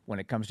EBITDA when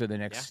it comes to the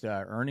next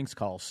earnings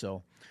call.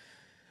 So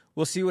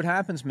we'll see what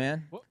happens,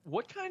 man.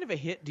 What kind of a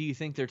hit do you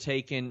think they're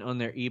taking on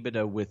their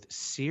EBITDA with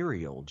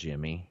cereal,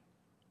 Jimmy?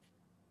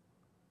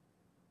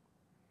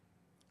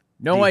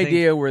 No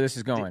idea where this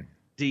is going.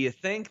 Do you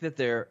think that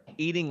they're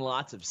eating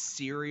lots of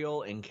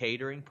cereal and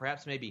catering,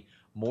 perhaps maybe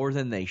more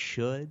than they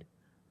should?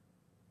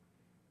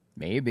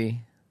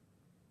 Maybe.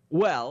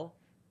 Well,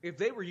 if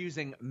they were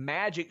using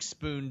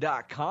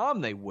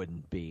MagicSpoon.com, they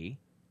wouldn't be.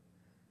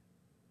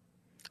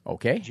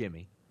 Okay.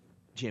 Jimmy.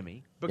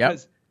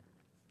 Because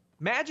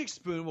Magic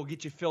Spoon will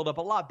get you filled up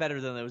a lot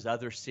better than those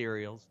other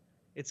cereals.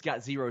 It's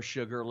got 0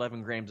 sugar,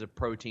 11 grams of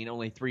protein,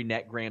 only 3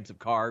 net grams of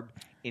carb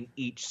in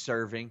each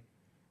serving.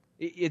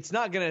 It's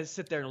not going to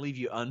sit there and leave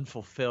you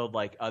unfulfilled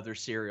like other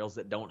cereals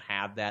that don't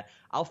have that.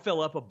 I'll fill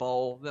up a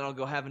bowl, then I'll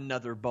go have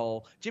another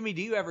bowl. Jimmy,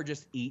 do you ever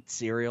just eat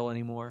cereal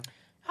anymore?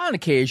 On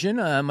occasion.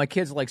 My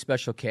kids like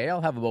Special K.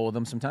 I'll have a bowl with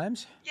them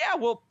sometimes. Yeah,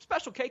 well,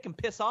 Special K can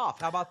piss off.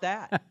 How about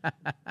that?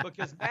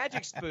 Because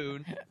Magic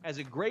Spoon has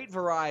a great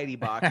variety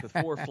box with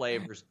 4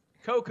 flavors.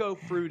 Cocoa,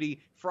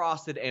 fruity,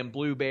 frosted, and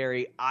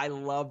blueberry. I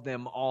love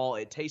them all.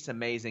 It tastes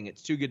amazing.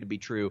 It's too good to be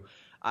true.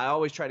 I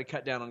always try to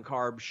cut down on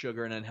carbs,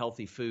 sugar, and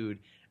unhealthy food.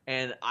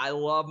 And I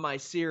love my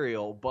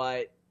cereal,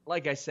 but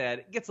like I said,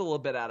 it gets a little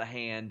bit out of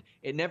hand.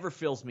 It never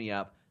fills me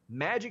up.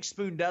 Magic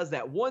Spoon does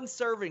that. 1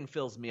 serving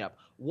fills me up.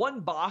 1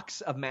 box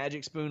of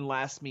Magic Spoon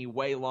lasts me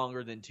way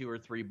longer than 2 or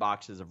 3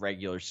 boxes of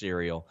regular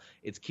cereal.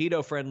 It's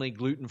keto-friendly,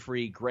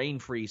 gluten-free,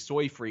 grain-free,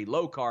 soy-free,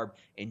 low-carb,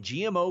 and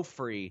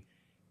GMO-free.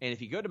 And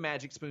if you go to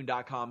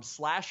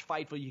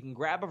MagicSpoon.com/Fightful, you can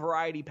grab a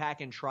variety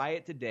pack and try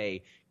it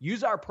today.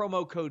 Use our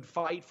promo code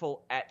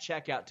FIGHTFUL at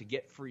checkout to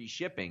get free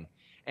shipping.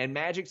 And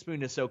Magic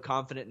Spoon is so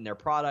confident in their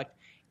product,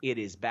 it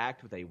is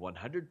backed with a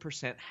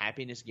 100%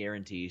 happiness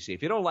guarantee. So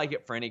if you don't like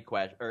it for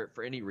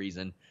any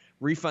reason,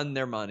 refund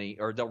their money,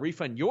 or they'll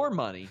refund your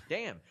money.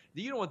 Damn,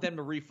 you don't want them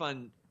to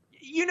refund.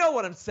 You know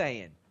what I'm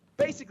saying?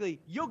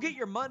 Basically, you'll get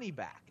your money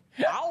back.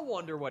 I'll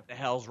wonder what the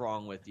hell's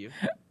wrong with you.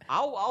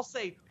 I'll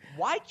say,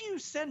 why'd you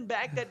send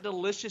back that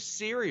delicious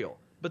cereal?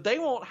 But they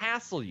won't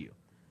hassle you.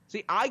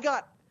 See, I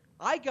got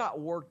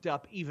worked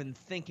up even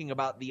thinking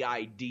about the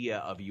idea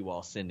of you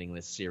all sending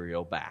this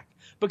cereal back.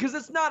 Because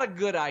it's not a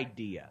good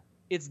idea.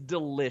 It's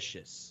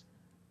delicious.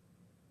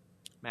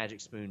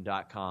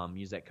 MagicSpoon.com.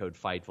 Use that code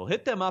FIGHTFUL.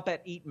 Hit them up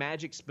at Eat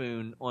Magic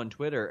Spoon on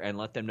Twitter and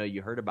let them know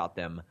you heard about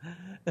them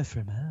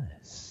from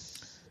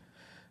us.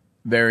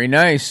 Very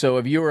nice. So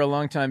if you were a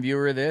longtime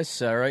viewer of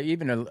this, or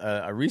even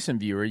a recent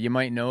viewer, you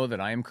might know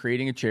that I am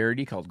creating a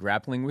charity called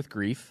Grappling with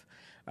Grief.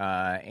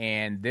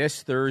 And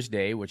this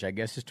Thursday, which I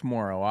guess is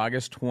tomorrow,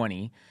 August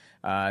 20,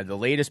 the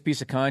latest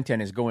piece of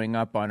content is going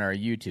up on our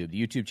YouTube.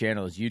 The YouTube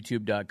channel is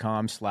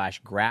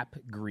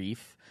youtube.com/grapgrief.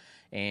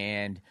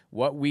 And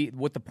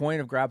what the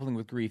point of Grappling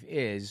with Grief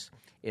is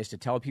to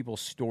tell people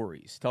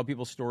stories. Tell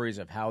people stories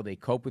of how they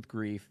cope with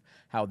grief,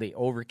 how they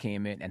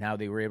overcame it, and how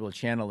they were able to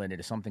channel it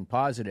into something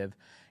positive.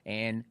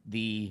 And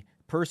the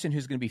person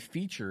who's going to be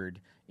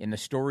featured in the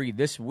story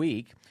this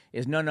week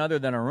is none other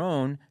than our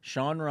own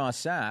Sean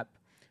Ross Sapp.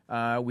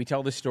 We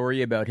tell the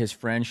story about his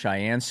friend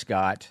Cheyenne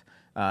Scott,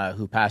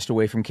 who passed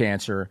away from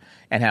cancer,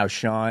 and how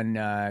Sean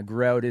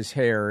grew out his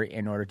hair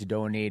in order to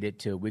donate it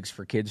to Wigs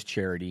for Kids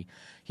charity.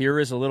 Here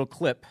is a little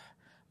clip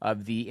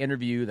of the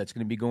interview that's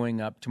going to be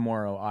going up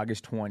tomorrow,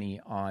 August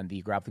 20, on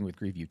the Grappling with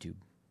Grief YouTube.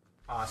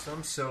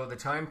 Awesome. So the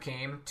time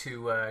came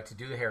to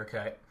do the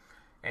haircut,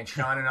 and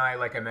Sean and I,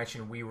 like I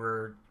mentioned, we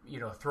were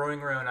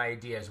throwing around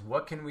ideas.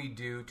 What can we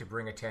do to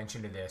bring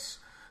attention to this,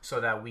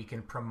 so that we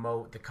can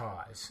promote the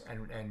cause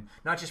and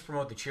not just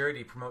promote the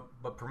charity,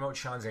 but promote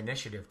Sean's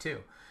initiative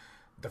too.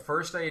 the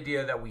first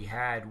idea that we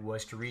had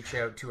was to reach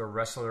out to a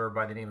wrestler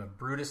by the name of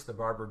Brutus the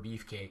Barber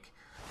Beefcake,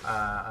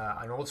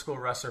 an old school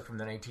wrestler from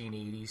the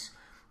 1980s,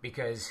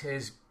 because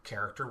his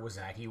character was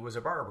that he was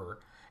a barber,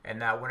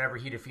 and that whenever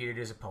he defeated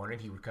his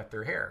opponent, he would cut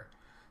their hair.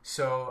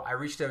 So I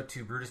reached out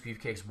to Brutus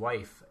Beefcake's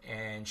wife,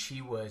 and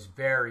she was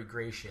very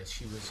gracious.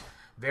 She was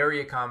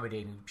very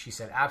accommodating. She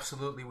said,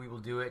 absolutely, we will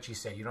do it. She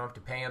said, you don't have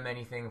to pay him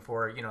anything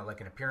for,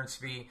 like an appearance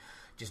fee.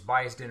 Just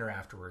buy his dinner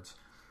afterwards.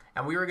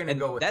 And we were going to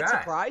go with that.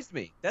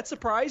 That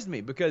surprised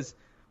me because,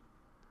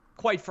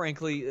 quite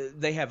frankly,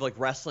 they have like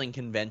wrestling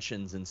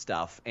conventions and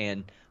stuff.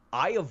 And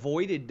I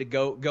avoided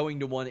going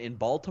to one in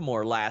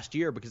Baltimore last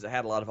year because it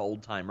had a lot of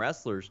old-time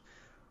wrestlers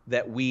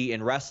that we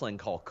in wrestling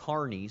call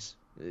carnies.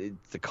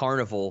 It's the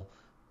carnival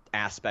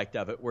aspect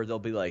of it where they'll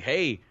be like,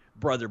 hey,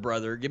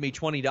 brother, give me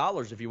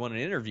 $20 if you want an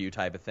interview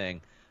type of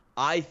thing.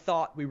 I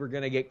thought we were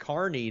going to get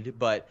carnied,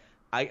 but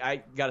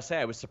I got to say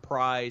I was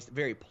surprised,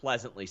 very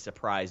pleasantly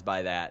surprised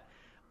by that.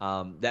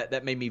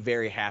 That made me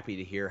very happy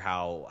to hear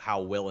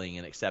how willing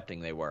and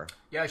accepting they were.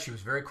 Yeah, she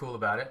was very cool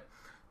about it.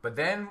 But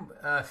then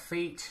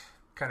fate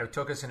kind of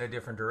took us in a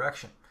different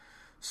direction.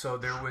 So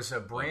there was a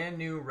brand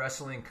new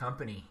wrestling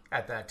company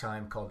at that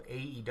time called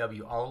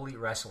AEW, All Elite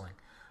Wrestling.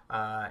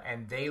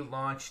 And they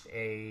launched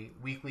a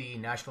weekly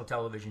national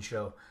television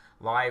show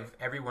live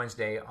every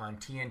Wednesday on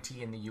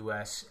TNT in the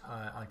U.S.,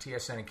 on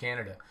TSN in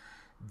Canada.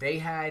 They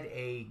had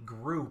a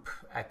group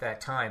at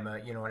that time,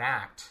 an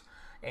act.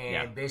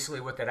 And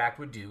basically what that act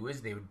would do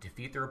is they would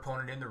defeat their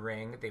opponent in the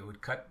ring, they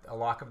would cut a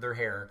lock of their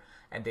hair,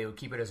 and they would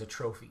keep it as a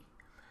trophy.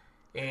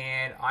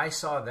 And I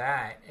saw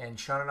that, and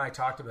Sean and I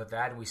talked about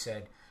that, and we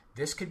said,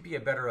 this could be a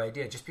better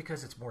idea just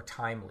because it's more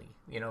timely.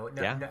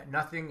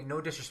 Nothing, no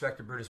disrespect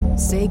to Brutus.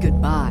 Say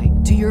goodbye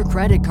to your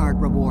credit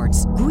card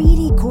rewards.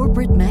 Greedy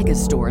corporate mega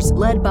stores,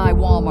 led by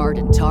Walmart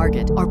and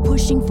Target, are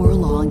pushing for a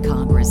law in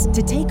Congress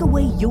to take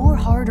away your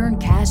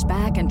hard-earned cash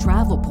back and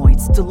travel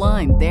points to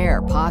line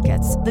their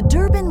pockets. The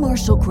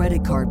Durbin-Marshall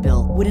credit card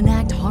bill would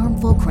enact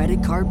harmful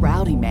credit card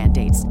routing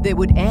mandates that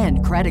would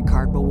end credit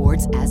card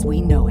rewards as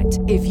we know it.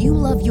 If you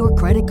love your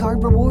credit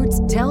card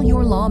rewards, tell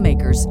your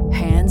lawmakers,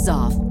 hands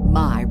off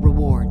my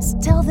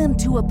rewards. Tell them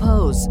to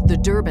oppose the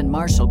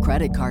Durbin-Marshall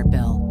credit card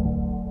bill.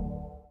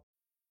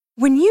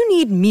 When you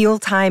need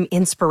mealtime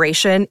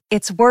inspiration,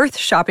 it's worth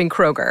shopping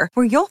Kroger,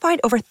 where you'll find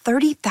over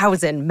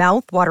 30,000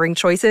 mouth-watering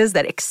choices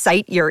that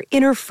excite your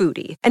inner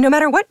foodie. And no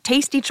matter what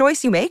tasty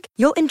choice you make,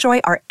 you'll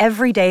enjoy our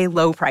everyday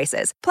low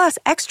prices, plus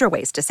extra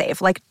ways to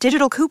save, like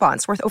digital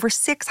coupons worth over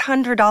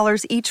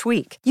 $600 each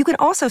week. You can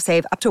also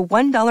save up to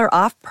 $1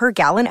 off per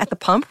gallon at the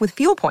pump with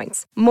fuel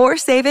points. More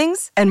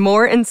savings and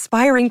more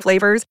inspiring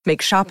flavors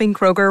make shopping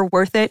Kroger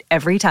worth it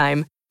every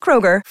time.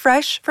 Kroger,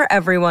 fresh for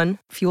everyone.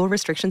 Fuel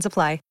restrictions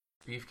apply.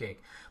 Beefcake,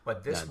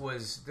 but this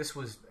was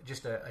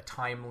just a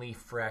timely,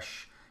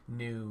 fresh,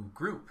 new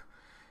group.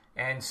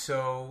 And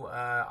so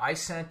I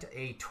sent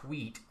a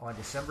tweet on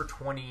December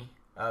 20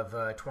 of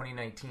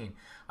 2019.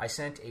 I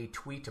sent a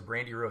tweet to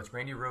Brandy Rhodes.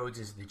 Brandy Rhodes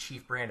is the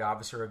chief brand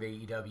officer of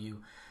AEW,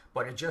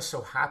 but it just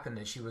so happened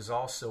that she was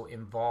also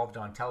involved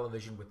on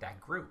television with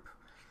that group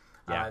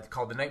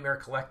called the Nightmare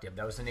Collective.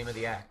 That was the name of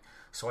the act.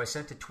 So I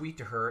sent a tweet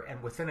to her,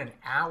 and within an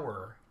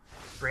hour,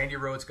 Brandy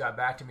Rhodes got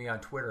back to me on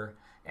Twitter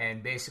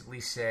and basically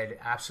said,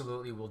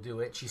 absolutely, we'll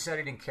do it. She said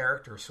it in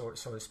character, so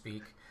to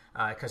speak,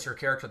 because her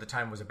character at the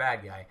time was a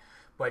bad guy.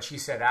 But she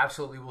said,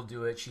 absolutely, we'll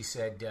do it. She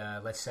said,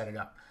 let's set it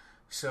up.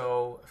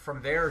 So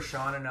from there,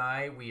 Sean and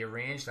I, we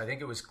arranged, I think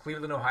it was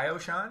Cleveland, Ohio,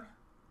 Sean?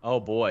 Oh,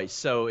 boy.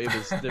 So it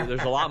was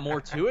there's a lot more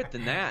to it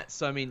than that.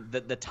 So, I mean,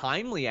 the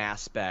timely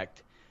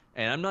aspect,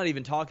 and I'm not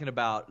even talking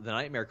about the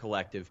Nightmare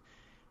Collective.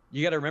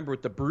 You got to remember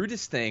with the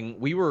Brutus thing,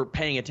 we were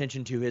paying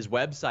attention to his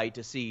website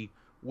to see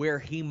where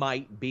he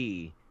might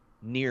be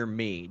near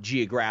me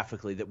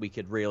geographically that we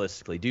could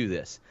realistically do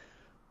this.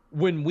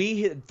 When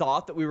we had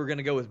thought that we were going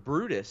to go with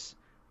Brutus,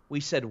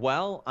 we said,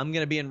 well, I'm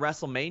going to be in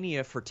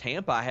WrestleMania for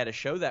Tampa. I had a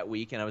show that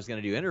week and I was going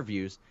to do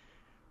interviews.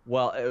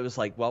 Well, it was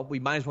like, well,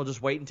 we might as well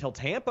just wait until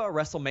Tampa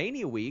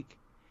WrestleMania week.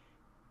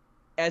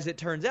 As it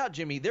turns out,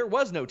 Jimmy, there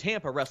was no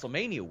Tampa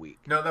WrestleMania week.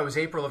 No, that was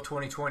April of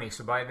 2020.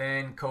 So by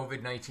then,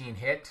 COVID-19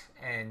 hit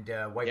and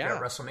wiped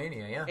out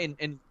WrestleMania,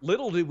 And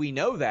little did we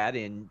know that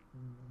in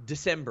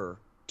December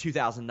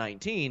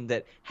 2019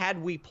 that had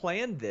we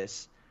planned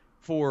this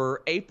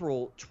for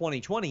April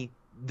 2020,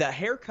 the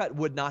haircut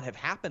would not have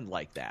happened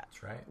like that.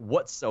 That's right.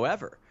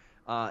 Whatsoever.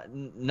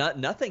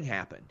 Nothing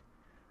happened.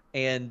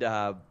 And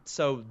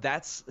so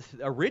that's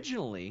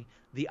originally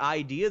the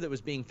idea that was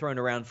being thrown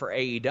around for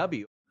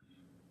AEW.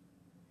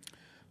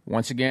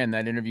 Once again,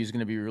 that interview is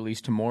going to be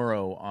released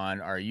tomorrow on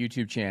our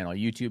YouTube channel,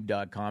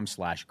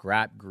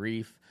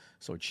 youtube.com/grapgrief.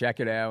 So check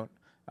it out.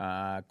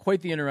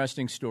 Quite the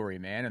interesting story,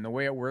 man, and the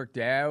way it worked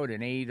out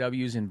and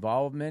AEW's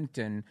involvement,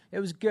 and it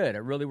was good. It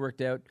really worked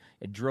out.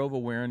 It drove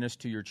awareness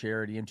to your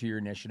charity and to your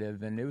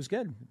initiative, and it was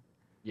good.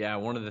 Yeah,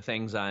 one of the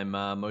things I'm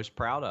most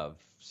proud of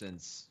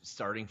since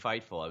starting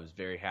Fightful. I was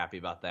very happy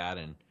about that,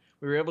 and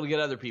we were able to get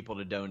other people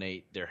to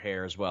donate their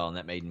hair as well, and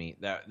that made me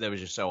that was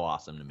just so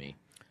awesome to me.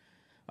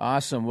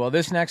 Awesome. Well,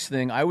 this next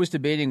thing, I was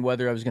debating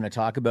whether I was going to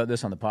talk about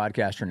this on the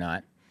podcast or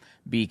not,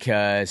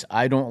 because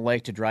I don't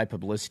like to drive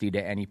publicity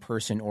to any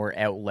person or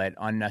outlet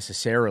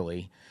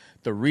unnecessarily.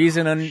 The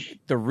reason I'm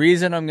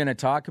going to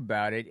talk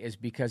about it is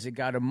because it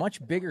got a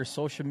much bigger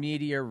social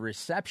media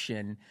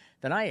reception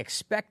than I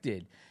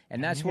expected,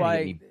 and that's why.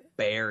 Get me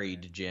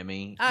buried,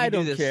 Jimmy. I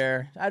don't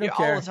care. I don't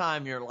care. All the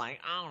time you're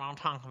like, oh, don't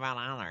talk about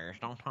others.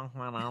 Don't talk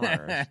about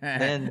others.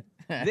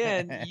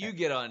 then you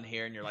get on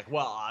here and you're like,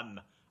 well,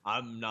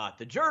 I'm not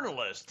the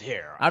journalist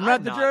here. I'm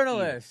not the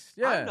journalist.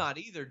 Either. Yeah. I'm not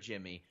either,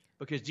 Jimmy.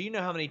 Because do you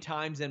know how many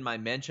times in my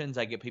mentions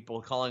I get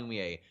people calling me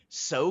a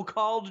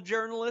so-called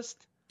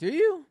journalist? Do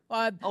you?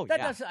 Yeah.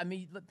 Doesn't. I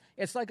mean,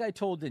 it's like I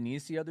told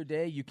Denise the other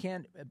day. You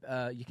can't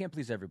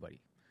please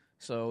everybody.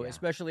 So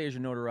especially as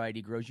your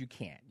notoriety grows, you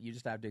can't. You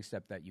just have to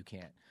accept that you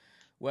can't.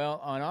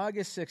 Well, on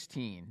August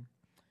 16,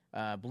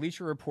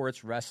 Bleacher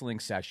Report's wrestling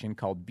section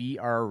called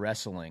BR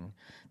Wrestling,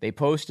 they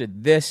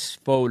posted this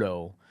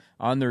photo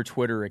on their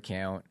Twitter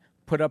account.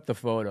 Put up the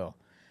photo.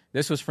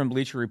 This was from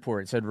Bleacher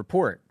Report. It said,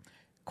 "Report."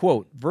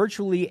 Quote,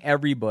 virtually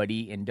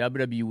everybody in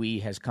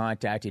WWE has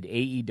contacted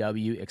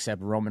AEW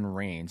except Roman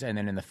Reigns. And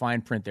then in the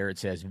fine print there it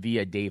says,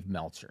 via Dave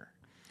Meltzer.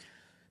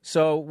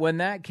 So when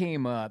that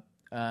came up,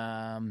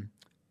 I've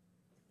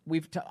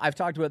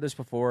talked about this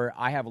before.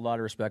 I have a lot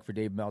of respect for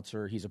Dave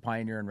Meltzer. He's a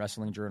pioneer in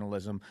wrestling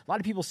journalism. A lot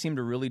of people seem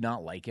to really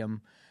not like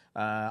him.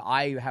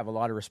 I have a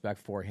lot of respect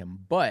for him.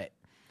 But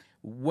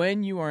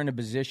when you are in a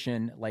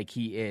position like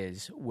he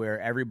is, where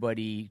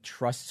everybody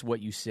trusts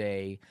what you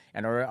say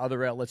and our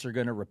other outlets are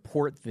going to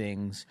report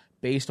things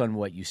based on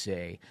what you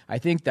say, I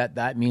think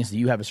that means that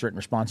you have a certain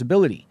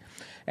responsibility.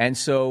 And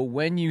so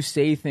when you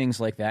say things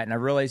like that, and I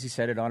realize he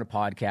said it on a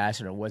podcast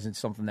and it wasn't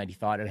something that he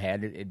thought it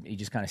had, he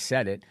just kind of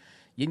said it,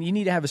 you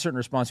need to have a certain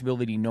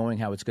responsibility knowing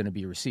how it's going to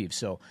be received.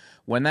 So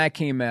when that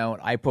came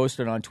out, I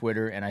posted on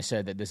Twitter and I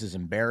said that this is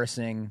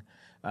embarrassing,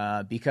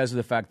 because of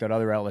the fact that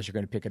other outlets are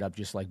going to pick it up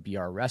just like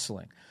BR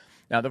Wrestling.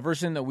 Now, the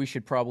first thing that we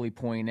should probably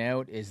point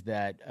out is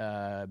that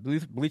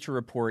Bleacher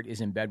Report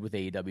is in bed with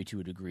AEW to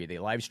a degree. They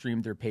live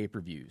streamed their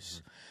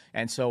pay-per-views.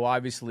 And so,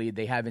 obviously,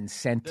 they have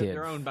incentive.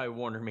 They're owned by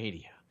Warner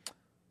Media.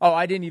 Oh,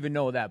 I didn't even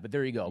know that, but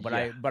there you go. But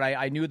yeah.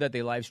 I knew that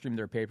they live streamed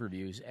their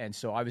pay-per-views, and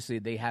so obviously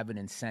they have an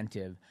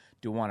incentive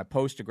to want to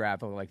post a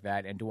graphic like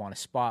that and to want to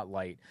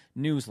spotlight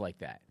news like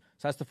that.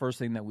 So that's the first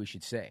thing that we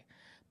should say.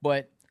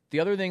 But the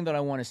other thing that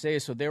I want to say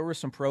is, so there were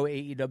some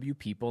pro-AEW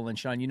people, and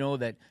Sean, you know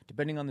that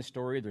depending on the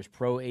story, there's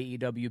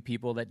pro-AEW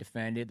people that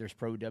defend it, there's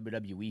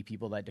pro-WWE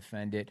people that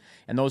defend it,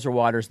 and those are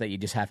waters that you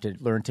just have to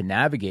learn to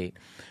navigate.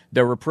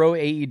 There were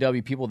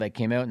pro-AEW people that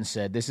came out and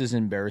said, this is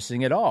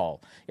embarrassing at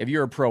all. If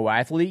you're a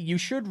pro-athlete, you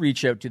should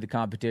reach out to the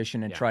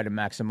competition and try to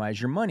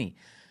maximize your money.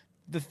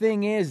 The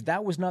thing is,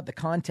 that was not the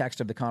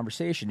context of the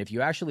conversation. If you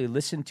actually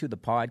listen to the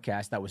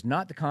podcast, that was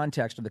not the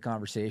context of the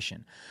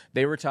conversation.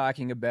 They were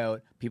talking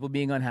about people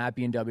being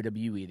unhappy in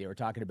WWE. They were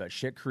talking about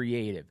shit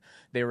creative.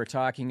 They were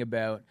talking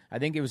about, I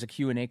think it was a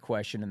Q&A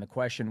question, and the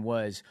question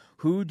was,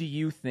 who do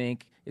you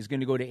think is going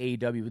to go to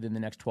AEW within the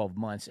next 12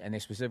 months? And they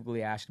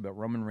specifically asked about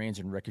Roman Reigns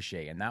and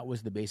Ricochet, and that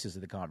was the basis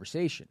of the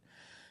conversation.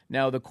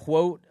 Now, the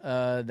quote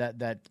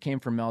that came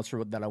from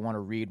Meltzer that I want to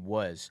read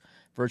was,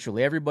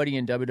 virtually everybody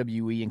in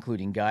WWE,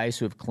 including guys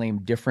who have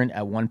claimed different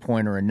at one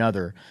point or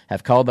another,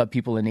 have called up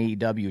people in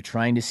AEW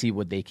trying to see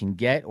what they can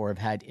get or have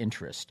had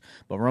interest.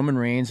 But Roman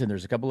Reigns, and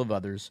there's a couple of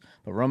others,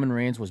 but Roman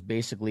Reigns was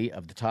basically,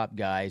 of the top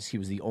guys, he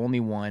was the only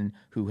one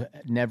who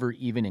never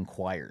even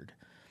inquired.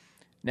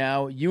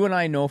 Now, you and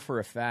I know for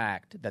a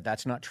fact that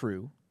that's not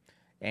true.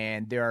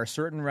 And there are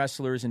certain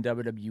wrestlers in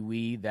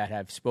WWE that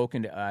have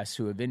spoken to us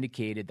who have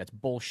indicated that's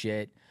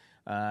bullshit.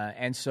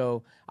 And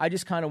so I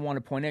just kind of want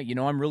to point out,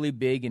 I'm really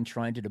big in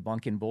trying to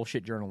debunk in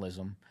bullshit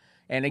journalism.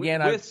 And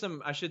again, with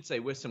some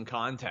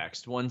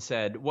context. One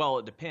said, well,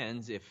 it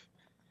depends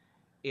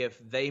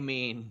if they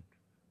mean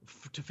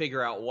to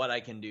figure out what I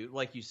can do,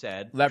 like you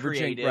said,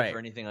 leveraging, creative or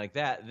anything like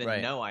that,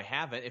 then no, I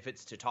haven't. If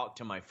it's to talk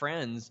to my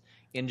friends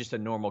in just a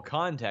normal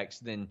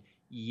context, then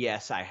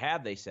yes, I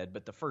have, they said.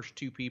 But the first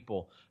two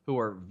people who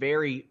are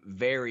very,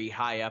 very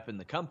high up in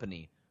the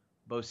company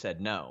both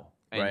said no.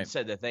 And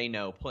said that they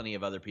know plenty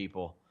of other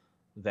people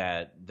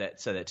that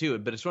said that too.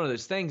 But it's one of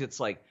those things, it's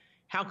like,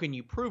 how can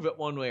you prove it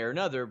one way or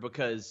another?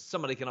 Because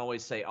somebody can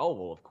always say, oh,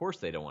 well, of course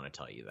they don't want to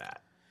tell you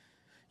that.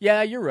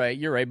 Yeah, you're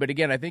right. But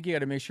again, I think you got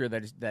to make sure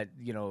that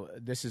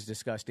this is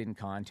discussed in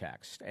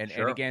context. And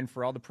again,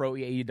 for all the pro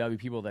AEW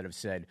people that have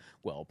said,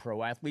 well,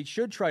 pro athletes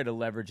should try to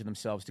leverage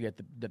themselves to get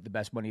the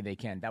best money they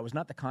can. That was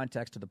not the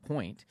context of the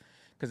point.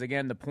 Because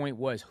again, the point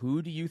was,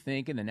 who do you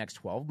think in the next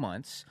 12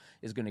 months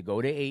is going to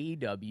go to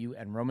AEW?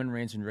 And Roman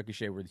Reigns and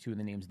Ricochet were the two of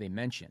the names they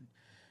mentioned.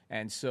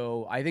 And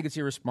so I think it's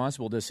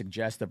irresponsible to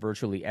suggest that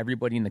virtually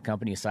everybody in the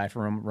company, aside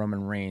from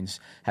Roman Reigns,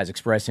 has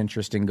expressed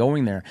interest in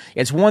going there.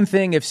 It's one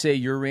thing if, say,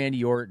 you're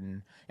Randy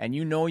Orton and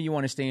you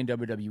want to stay in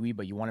WWE,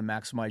 but you want to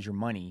maximize your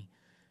money.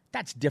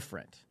 That's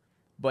different.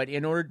 But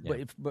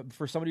but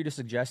for somebody to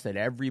suggest that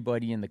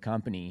everybody in the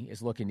company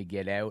is looking to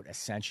get out,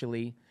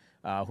 essentially,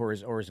 or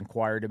has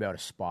inquired about a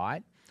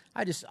spot.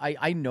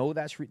 I know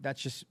that's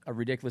just a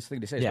ridiculous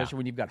thing to say, especially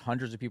when you've got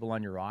hundreds of people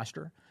on your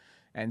roster.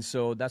 And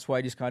so that's why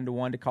I just kind of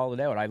wanted to call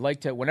it out. I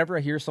like to, whenever I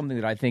hear something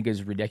that I think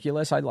is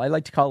ridiculous, I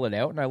like to call it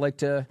out, and I like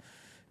to,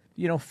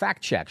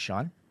 fact check,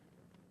 Sean.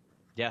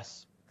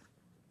 Yes.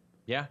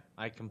 Yeah,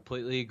 I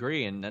completely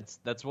agree, and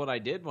that's what I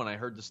did when I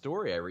heard the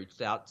story. I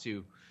reached out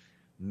to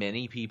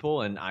many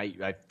people, and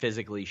I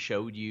physically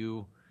showed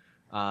you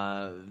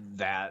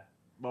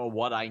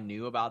what I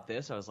knew about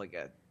this. I was like,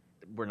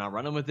 we're not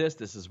running with this.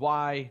 This is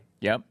why.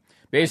 Yep.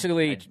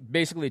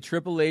 Basically,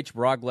 Triple H,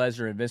 Brock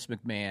Lesnar, and Vince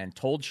McMahon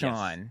told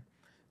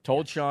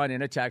Sean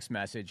in a text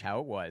message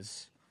how it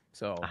was.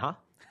 So,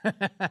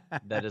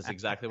 that is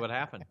exactly what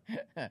happened.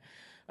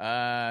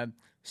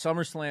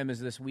 SummerSlam is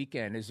this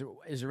weekend. Is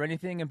there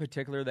anything in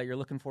particular that you're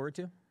looking forward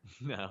to?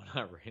 No,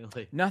 not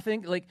really.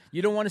 Nothing? Like,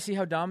 you don't want to see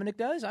how Dominic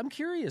does? I'm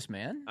curious,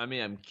 man. I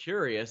mean, I'm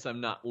curious. I'm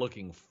not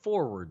looking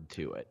forward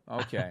to it.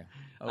 Okay.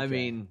 I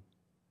mean,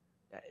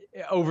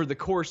 over the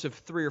course of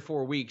 3 or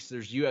 4 weeks,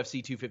 there's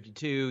UFC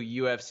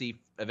 252, UFC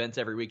events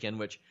every weekend,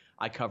 which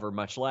I cover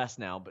much less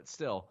now, but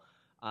still.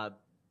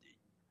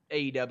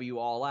 AEW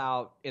All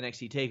Out,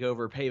 NXT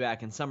TakeOver,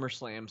 Payback, and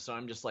SummerSlam. So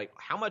I'm just like,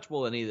 how much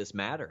will any of this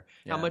matter?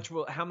 Yeah.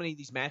 How many of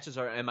these matches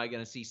am I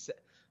going to see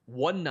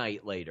one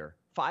night later,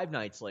 5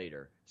 nights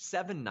later,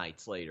 7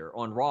 nights later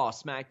on Raw,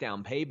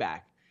 SmackDown,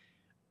 Payback?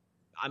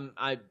 I'm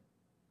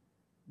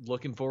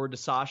looking forward to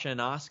Sasha and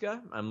Asuka.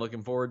 I'm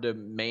looking forward to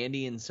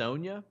Mandy and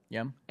Sonya.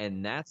 Yeah.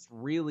 And that's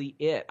really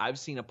it. I've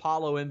seen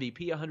Apollo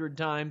MVP 100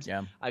 times.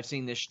 Yeah. I've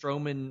seen this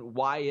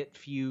Strowman-Wyatt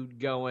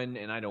feud going,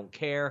 and I don't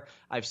care.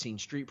 I've seen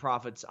Street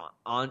Profits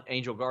on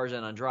Angel Garza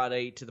and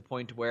Andrade to the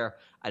point where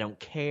I don't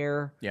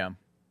care. Yeah.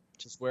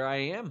 Just where I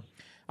am.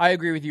 I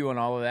agree with you on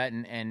all of that.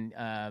 And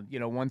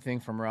one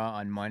thing from Raw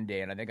on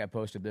Monday, and I think I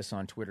posted this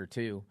on Twitter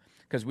too,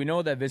 because we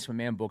know that Vince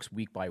McMahon books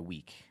week by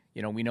week.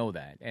 We know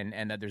that,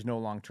 and that there's no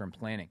long-term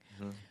planning.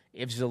 Mm-hmm.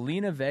 If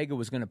Zelina Vega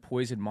was going to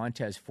poison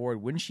Montez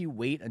Ford, wouldn't she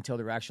wait until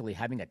they're actually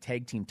having a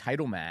tag team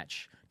title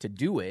match to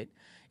do it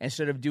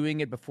instead of doing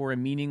it before a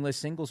meaningless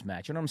singles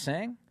match? You know what I'm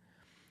saying?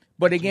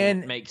 But again,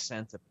 can't make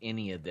sense of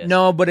any of this.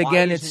 No, but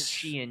again, Why isn't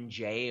she in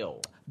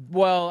jail?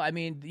 Well, I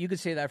mean, you could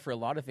say that for a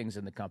lot of things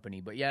in the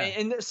company, but yeah.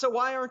 And so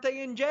why aren't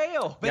they in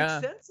jail? Make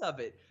sense of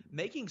it.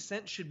 Making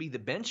sense should be the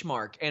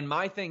benchmark. And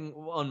my thing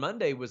on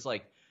Monday was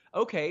like,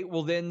 okay,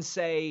 well then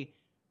say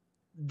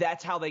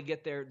that's how they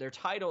get their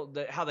title,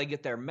 how they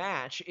get their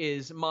match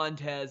is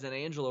Montez and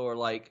Angelo are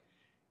like,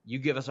 you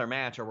give us our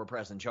match or we're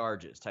pressing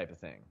charges type of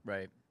thing.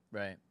 Right.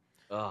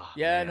 Oh,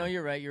 yeah, man. No,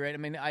 you're right. I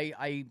mean,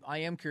 I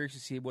am curious to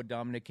see what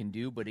Dominic can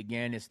do, but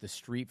again, it's the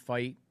street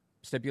fight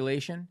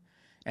stipulation,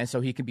 and so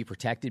he can be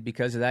protected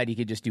because of that. He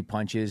could just do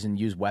punches and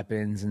use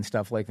weapons and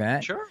stuff like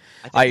that. Sure.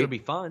 I think it'll be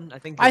fun. I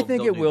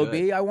think it will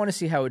be. I want to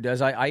see how it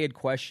does. I had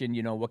questioned,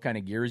 what kind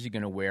of gear is he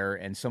going to wear,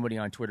 and somebody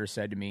on Twitter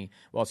said to me,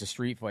 well, it's a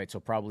street fight,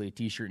 so probably a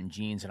T-shirt and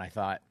jeans, and I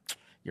thought,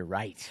 you're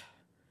right.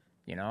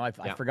 I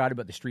forgot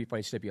about the street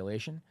fight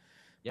stipulation.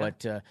 Yeah.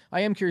 But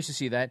I am curious to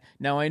see that.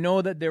 Now, I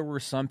know that there were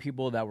some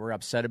people that were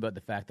upset about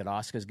the fact that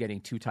Asuka's getting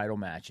 2 title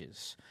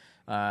matches.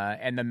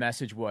 And the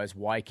message was,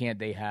 why can't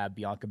they have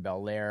Bianca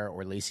Belair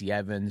or Lacey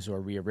Evans or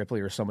Rhea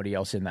Ripley or somebody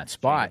else in that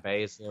spot?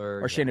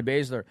 Shayna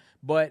Baszler.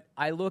 But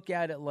I look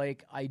at it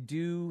like I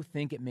do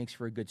think it makes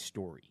for a good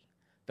story.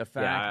 The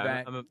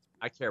fact that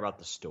I care about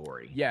the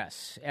story.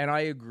 Yes, and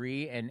I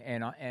agree.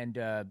 And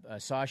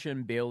Sasha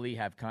and Bayley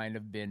have kind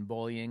of been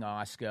bullying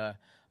Asuka,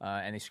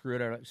 and they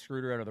screwed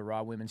her out of the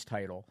Raw Women's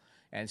title.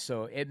 And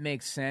so it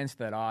makes sense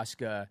that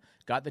Asuka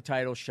got the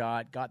title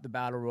shot, got the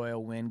Battle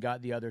Royal win,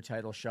 got the other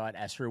title shot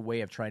as her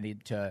way of trying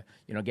to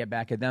get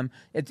back at them.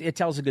 It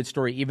tells a good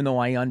story, even though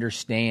I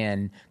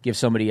understand give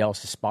somebody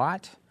else a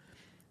spot.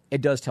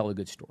 It does tell a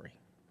good story.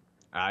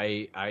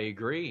 I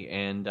agree,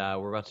 and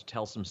we're about to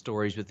tell some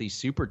stories with these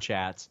super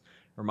chats.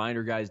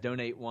 Reminder, guys,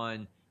 donate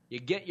 $1. You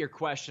get your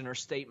question or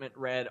statement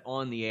read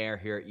on the air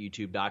here at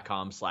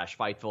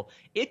youtube.com/Fightful.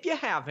 If you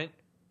haven't,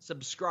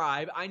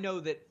 subscribe. I know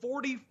that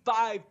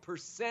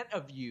 45%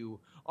 of you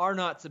are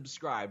not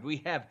subscribed. We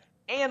have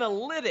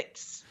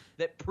analytics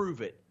that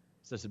prove it.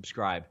 So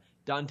subscribe.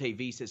 Dante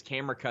V says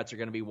camera cuts are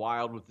going to be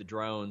wild with the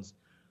drones.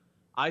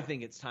 I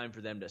think it's time for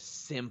them to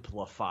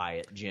simplify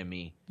it,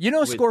 Jimmy.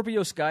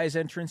 Scorpio Sky's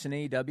entrance in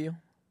AEW?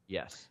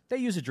 Yes. They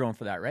use a drone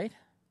for that, right?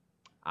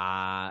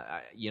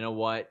 You know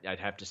what? I'd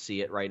have to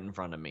see it right in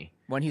front of me.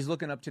 When he's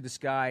looking up to the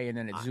sky and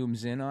then it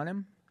zooms in on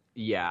him?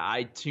 Yeah,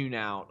 I tune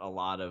out a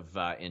lot of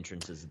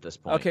entrances at this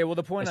point. Okay, well,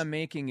 the point I'm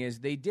making is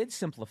they did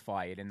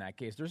simplify it in that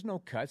case. There's no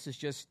cuts. It's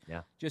just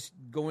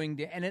going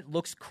to – and it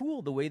looks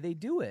cool the way they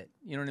do it.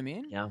 You know what I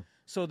mean? Yeah.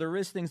 So there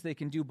is things they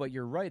can do, but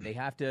you're right. They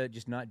have to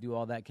just not do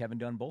all that Kevin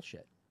Dunn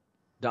bullshit.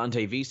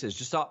 Dante V says,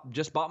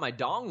 just bought my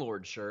Dong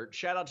Lord shirt.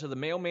 Shout out to the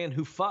mailman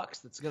who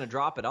fucks that's going to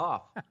drop it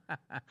off.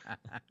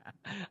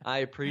 I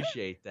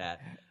appreciate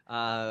that.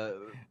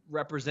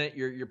 Represent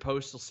your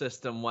postal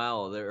system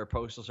well, or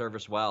postal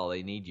service well.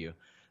 They need you.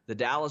 The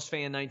Dallas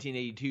Fan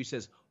 1982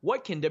 says,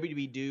 what can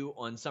WWE do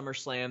on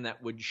SummerSlam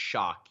that would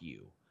shock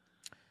you?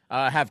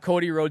 Have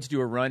Cody Rhodes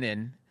do a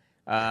run-in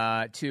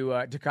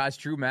to cost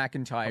Drew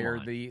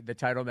McIntyre the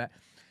title match.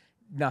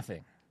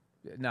 Nothing.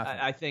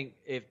 I think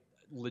if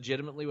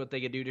legitimately what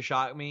they could do to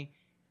shock me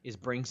is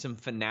bring some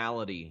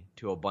finality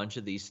to a bunch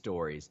of these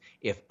stories.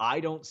 If I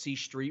don't see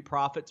Street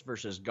Profits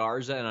versus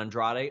Garza and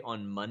Andrade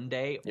on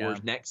Monday or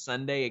next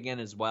Sunday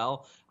again as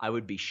well, I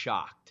would be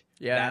shocked.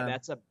 Yeah,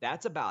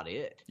 that's about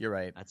it. You're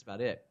right. That's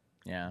about it.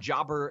 Yeah.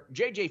 Jobber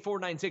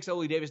JJ496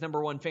 Oli Davis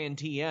 #1 fan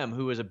TM,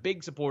 who is a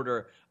big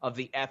supporter of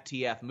the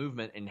FTF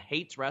movement and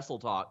hates Wrestle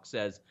Talk,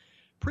 says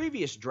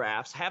previous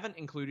drafts haven't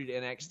included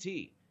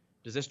NXT.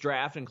 Does this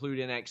draft include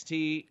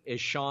NXT?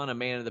 Is Sean a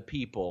man of the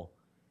people?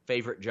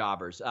 Favorite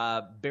jobbers.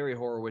 Barry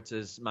Horowitz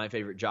is my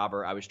favorite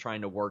jobber. I was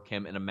trying to work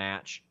him in a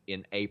match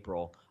in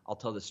April. I'll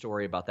tell the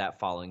story about that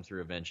following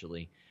through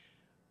eventually.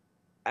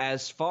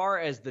 As far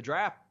as the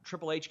draft,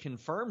 Triple H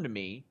confirmed to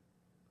me,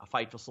 a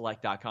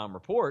FightfulSelect.com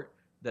report,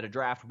 that a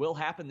draft will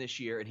happen this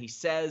year, and he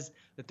says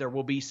that there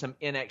will be some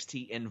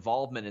NXT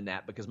involvement in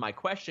that, because my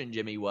question,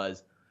 Jimmy,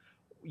 was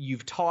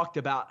you've talked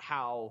about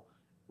how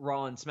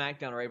Raw and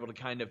SmackDown are able to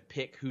kind of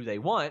pick who they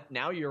want.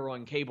 Now you're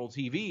on cable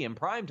TV in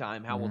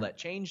primetime. How will that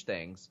change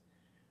things?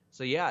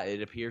 So, yeah,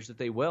 it appears that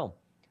they will.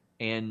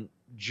 And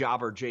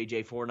Jobber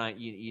JJ49,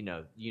 you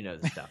know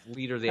the stuff.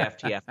 Leader of the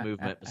FTF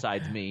movement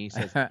besides me,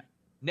 says,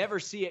 never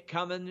see it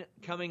coming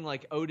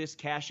like Otis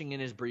cashing in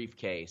his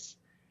briefcase.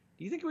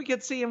 Do you think we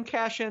could see him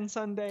cash in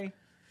Sunday?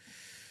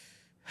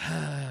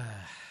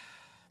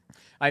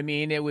 I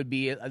mean, it would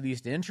be at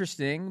least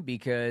interesting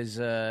because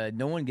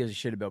no one gives a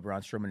shit about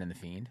Braun Strowman and The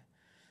Fiend.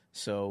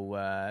 So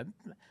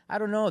I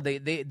don't know.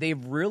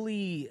 They've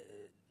really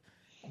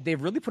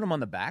put him on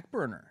the back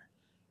burner.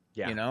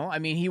 Yeah. You know, I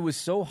mean, he was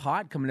so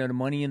hot coming out of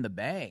Money in the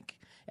Bank,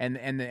 and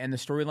the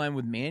storyline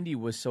with Mandy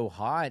was so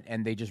hot,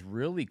 and they just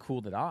really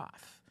cooled it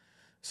off.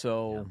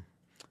 So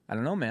I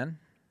don't know, man.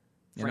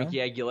 Frankie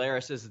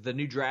Aguilera says, the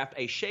new draft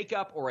a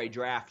shakeup or a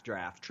draft?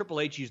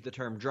 Triple H used the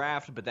term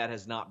draft, but that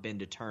has not been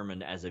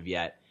determined as of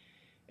yet.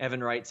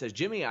 Evan Wright says,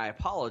 Jimmy, I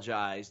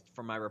apologized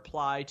for my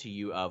reply to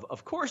you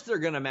of course they're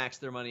going to max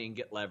their money and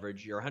get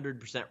leverage. You're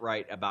 100%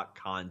 right about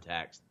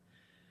context.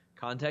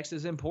 Context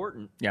is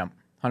important. Yeah,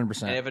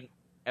 100%. And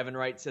Evan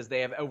Wright says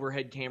they have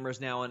overhead cameras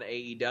now on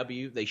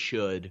AEW. They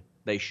should.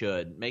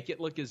 Make it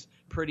look as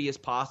pretty as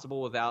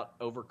possible without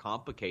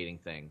overcomplicating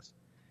things.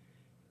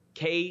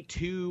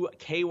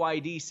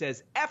 K2KYD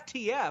says,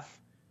 FTF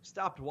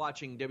stopped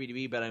watching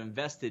WWE, but I'm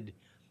invested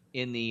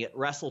in the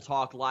Wrestle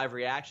Talk live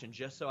reaction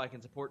just so I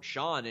can support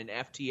Sean and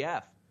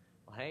FTF.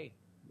 Well, hey,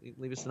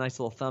 leave us a nice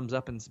little thumbs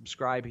up and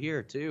subscribe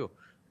here, too.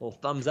 A little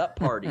thumbs up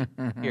party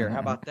here. How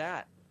about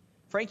that?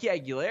 Frankie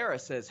Aguilera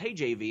says, hey,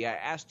 JV, I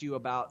asked you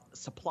about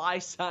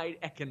supply-side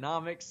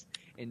economics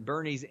in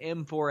Bernie's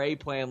M4A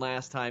plan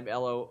last time.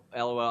 LOL,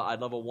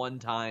 I'd love a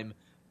one-time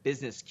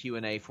business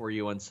Q&A for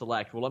you on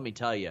Select. Well, let me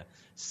tell you,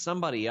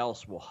 somebody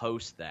else will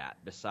host that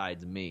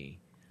besides me.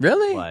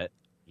 Really? But,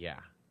 yeah.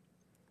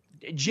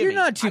 Jimmy, you're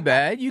not too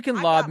bad. You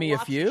can lob me a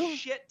few. Of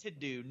shit to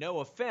do. No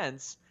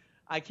offense.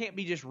 I can't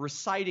be just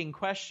reciting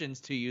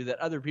questions to you that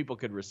other people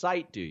could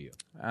recite to you.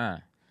 All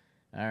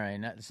right.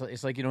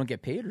 It's like you don't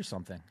get paid or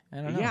something. I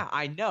don't know. Yeah,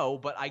 I know,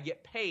 but I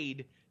get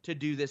paid to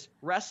do this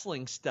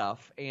wrestling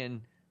stuff.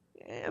 And,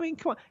 I mean,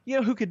 come on. You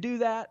know who could do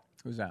that?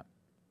 Who's that?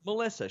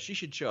 Melissa. She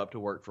should show up to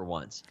work for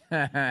once.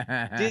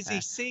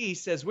 Dizzy C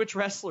says, which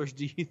wrestlers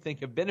do you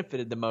think have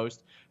benefited the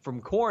most from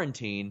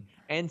quarantine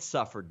and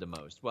suffered the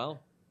most? Well,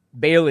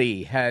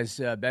 Bailey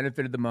has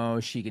benefited the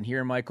most. She can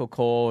hear Michael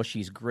Cole.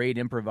 She's great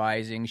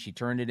improvising. She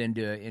turned it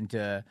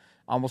into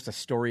almost a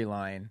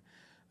storyline.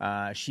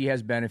 She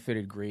has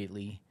benefited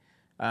greatly.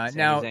 Sami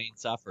Zayn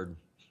suffered.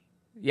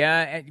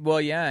 Yeah,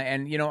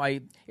 and you know,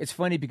 it's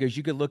funny because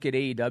you could look at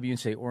AEW and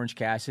say Orange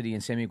Cassidy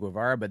and Sammy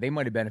Guevara, but they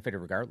might have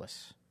benefited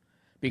regardless.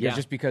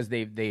 Because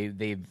they've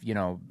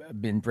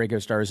been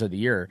breakout stars of the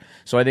year.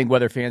 So I think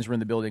whether fans were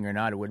in the building or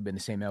not, it would have been the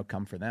same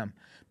outcome for them.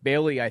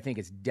 Bailey, I think,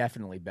 it's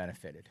definitely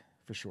benefited.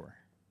 For sure.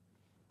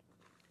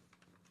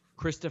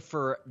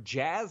 Christopher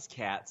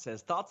Jazzcat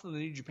says, thoughts on the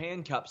New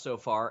Japan Cup so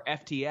far?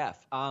 FTF.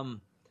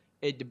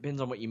 It depends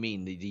on what you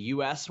mean. The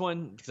U.S.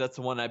 one, because that's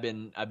the one I've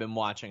been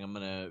watching. I'm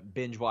gonna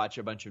binge watch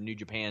a bunch of New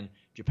Japan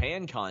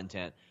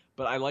content,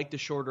 but I like the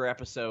shorter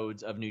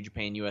episodes of New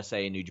Japan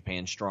USA and New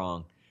Japan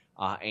Strong.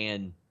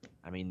 And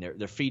I mean,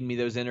 they're feeding me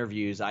those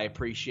interviews. I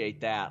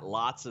appreciate that.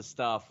 Lots of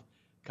stuff.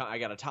 I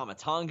got a Tama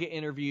Tonga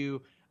interview.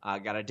 I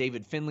got a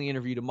David Finlay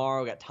interview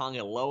tomorrow. Got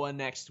Tonga Loa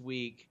next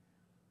week.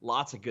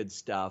 Lots of good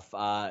stuff.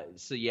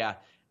 So yeah,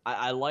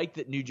 I like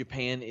that New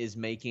Japan is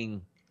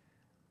making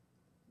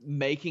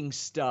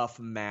stuff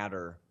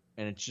matter,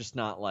 and it's just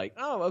not like,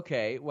 oh,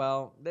 okay,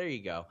 well, there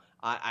you go.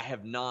 I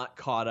have not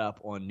caught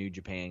up on New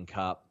Japan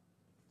Cup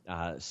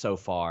so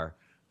far,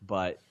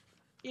 but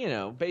you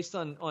know, based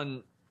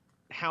on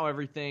how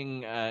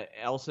everything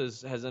else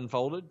has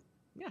unfolded,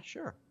 yeah,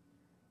 sure.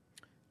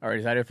 All right,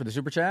 is that it for the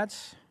Super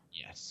Chats?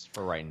 Yes,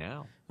 for right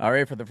now. All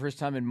right, for the first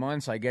time in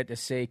months, I get to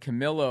say,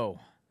 Camillo,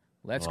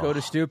 let's go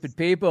to stupid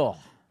people.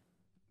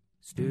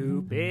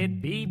 Stupid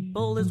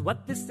people is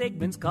what this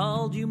segment's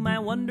called. You might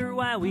wonder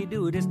why we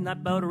do it. It's not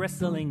about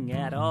wrestling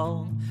at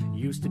all.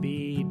 Used to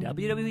be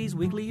WWE's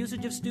weekly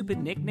usage of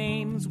stupid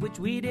nicknames, which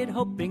we did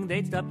hoping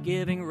they'd stop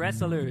giving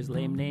wrestlers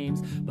lame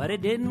names. But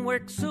it didn't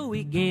work, so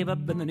we gave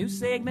up. In the new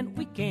segment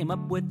we came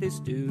up with is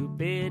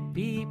stupid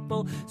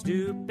people.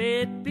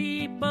 Stupid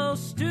people,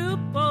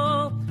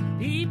 stupid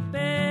people.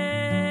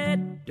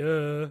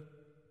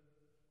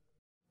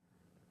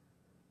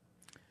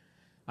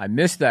 I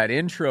missed that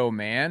intro,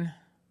 man.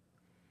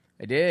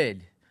 I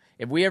did.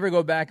 If we ever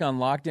go back on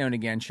lockdown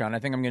again, Sean, I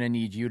think I'm going to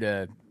need you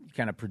to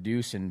kind of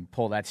produce and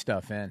pull that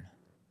stuff in.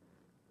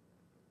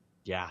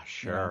 Yeah,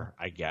 sure,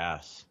 I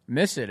guess.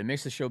 Miss it. It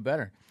makes the show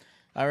better.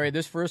 All right,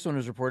 this first one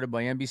was reported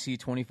by NBC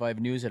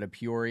 25 News out of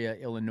Peoria,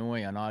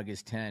 Illinois on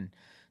August 10.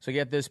 So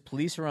get this,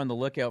 police are on the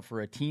lookout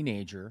for a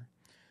teenager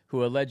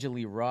who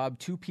allegedly robbed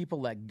two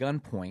people at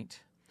gunpoint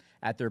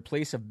at their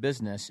place of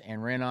business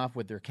and ran off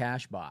with their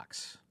cash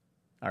box.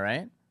 All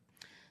right?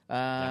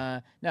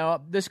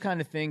 Now, this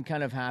kind of thing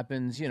kind of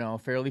happens,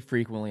 fairly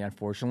frequently,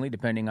 unfortunately,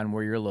 depending on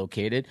where you're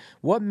located.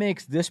 What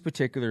makes this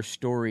particular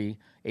story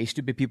a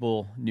Stupid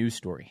People news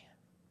story?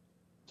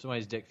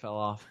 Somebody's dick fell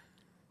off.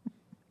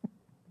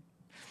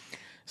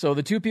 So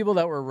the two people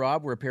that were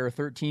robbed were a pair of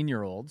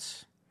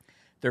 13-year-olds.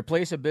 Their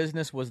place of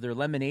business was their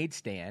lemonade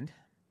stand,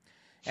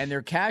 and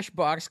their cash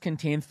box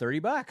contained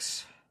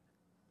 $30.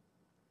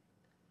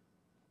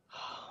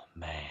 Oh,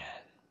 man.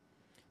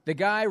 The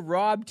guy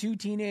robbed two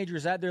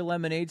teenagers at their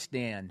lemonade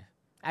stand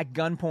at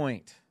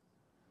gunpoint.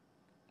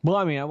 Well,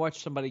 I mean, I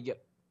watched somebody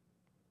get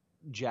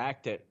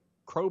jacked at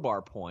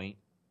crowbar point.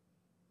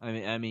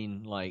 I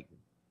mean, like,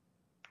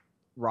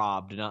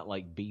 robbed, not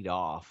like beat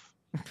off.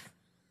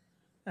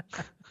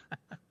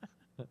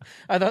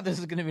 I thought this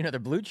was going to be another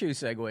Blue Chew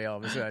segue all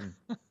of a sudden.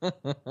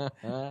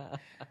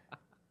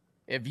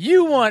 If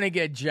you want to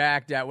get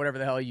jacked at whatever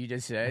the hell you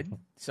just said,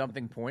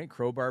 something point,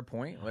 crowbar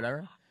point,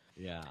 whatever.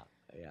 Yeah.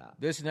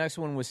 This next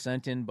one was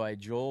sent in by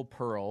Joel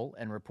Pearl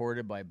and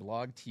reported by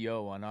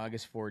BlogTO on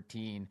August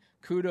 14.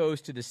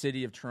 Kudos to the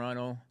city of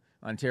Toronto,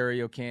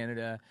 Ontario,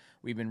 Canada.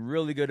 We've been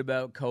really good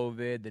about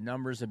COVID. The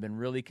numbers have been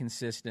really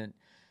consistent.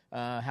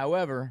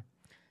 However,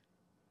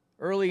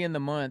 early in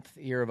the month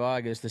here of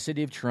August, the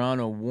city of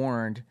Toronto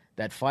warned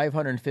that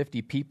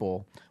 550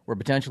 people were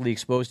potentially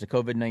exposed to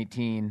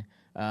COVID-19.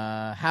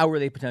 How were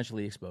they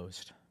potentially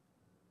exposed?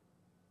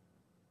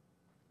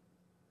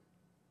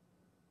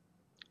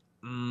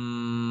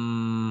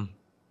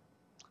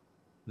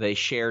 They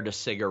shared a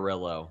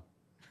cigarillo.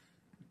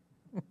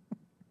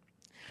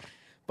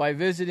 By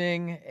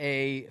visiting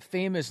a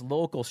famous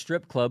local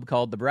strip club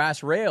called the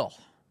Brass Rail.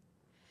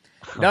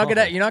 You're not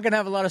gonna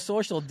have a lot of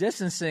social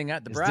distancing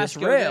at the Brass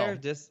Rail.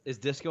 Is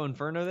Disco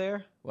Inferno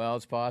there? Well,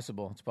 it's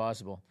possible. It's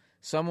possible.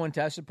 Someone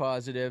tested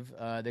positive.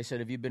 They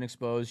said, if you've been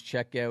exposed,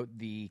 check out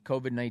the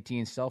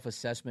COVID-19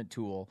 self-assessment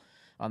tool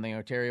on the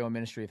Ontario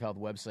Ministry of Health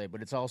website.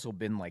 But it's also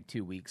been like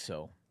 2 weeks,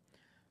 so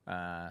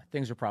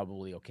things are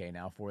probably okay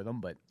now for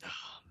them. But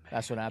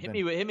that's what happened.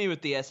 Hit me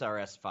with the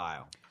SRS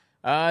file.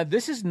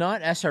 This is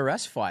not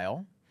SRS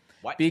file.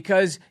 What?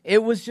 Because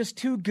it was just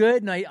too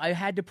good, and I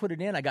had to put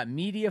it in. I got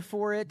media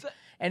for it,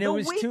 and it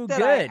was too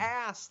good. I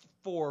asked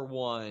for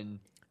one.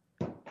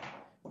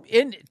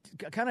 In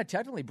kind of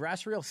technically,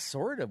 Brass Rail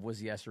sort of was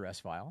the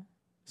SRS file.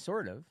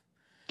 Sort of.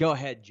 Go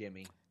ahead,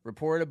 Jimmy.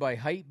 Reported by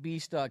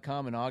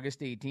Hypebeast.com on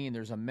August 18,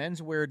 there's a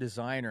menswear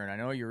designer, and I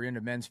know you're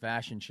into men's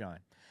fashion, Sean.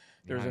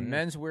 There's a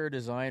menswear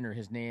designer.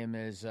 His name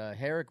is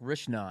Harik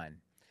Rishnan.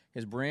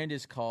 His brand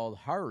is called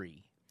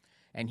Hari.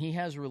 And he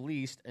has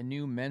released a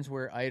new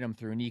menswear item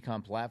through an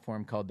e-com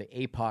platform called the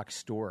APOC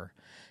Store.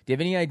 Do you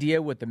have any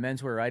idea what the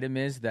menswear item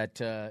is that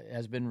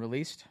has been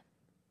released?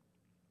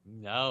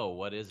 No,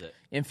 what is it?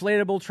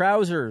 Inflatable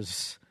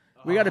trousers.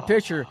 We got a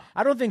picture.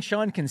 I don't think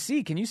Sean can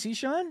see. Can you see,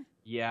 Sean?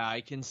 Yeah,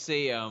 I can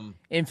see them.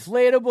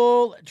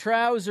 Inflatable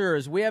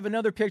trousers. We have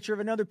another picture of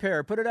another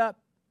pair. Put it up.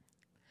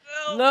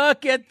 No.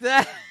 Look at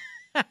that.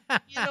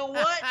 You know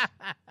what?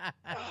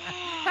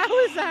 How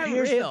is that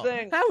Here's real? the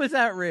thing. How is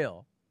that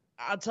real?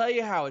 I'll tell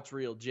you how it's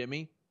real,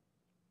 Jimmy.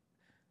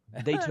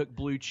 They took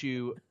Blue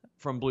Chew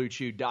from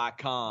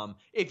BlueChew.com.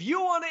 If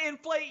you want to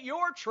inflate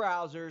your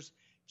trousers,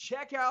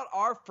 check out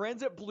our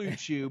friends at Blue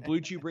Chew.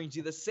 Blue Chew brings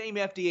you the same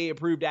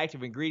FDA-approved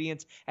active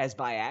ingredients as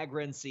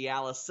Viagra and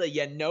Cialis, so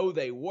you know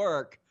they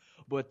work,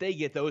 but they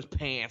get those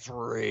pants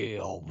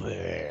real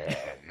big.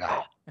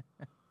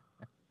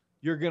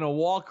 You're going to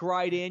walk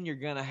right in. You're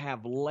going to have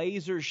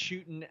lasers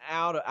shooting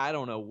out. I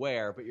don't know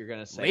where, but you're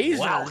going to say, lasers?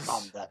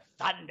 Welcome to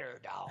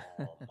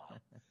Thunderdome.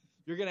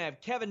 You're going to have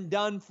Kevin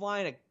Dunn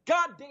flying a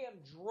goddamn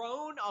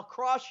drone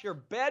across your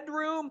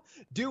bedroom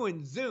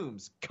doing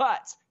zooms,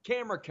 cuts,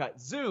 camera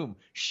cut, zoom,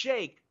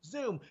 shake,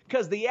 zoom,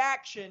 because the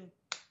action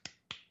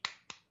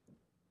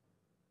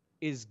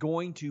is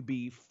going to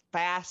be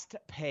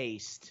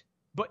fast-paced,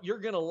 but you're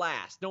going to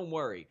last. Don't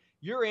worry.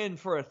 You're in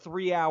for a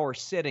 3-hour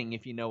sitting,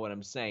 if you know what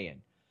I'm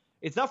saying.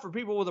 It's not for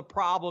people with a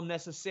problem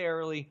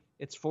necessarily.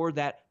 It's for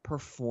that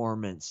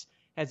performance.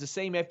 has the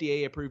same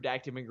FDA-approved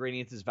active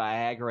ingredients as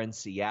Viagra and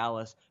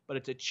Cialis, but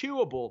it's a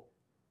chewable,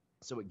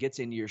 so it gets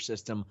into your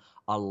system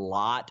a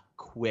lot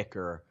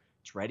quicker.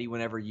 It's ready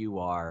whenever you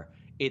are.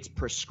 It's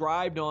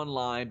prescribed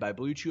online by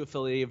Blue Chew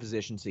affiliated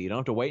physicians, so you don't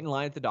have to wait in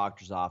line at the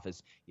doctor's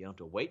office. You don't have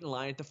to wait in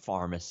line at the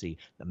pharmacy.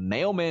 The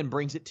mailman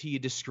brings it to you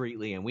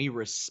discreetly, and we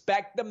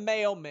respect the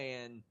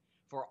mailman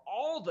for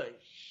all the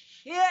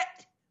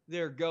shit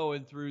they're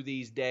going through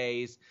these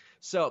days.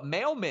 So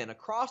mailmen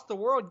across the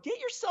world, get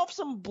yourself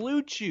some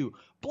Blue Chew.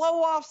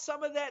 Blow off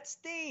some of that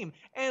steam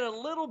and a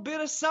little bit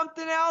of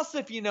something else,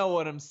 if you know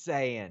what I'm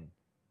saying.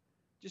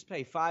 Just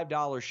pay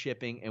 $5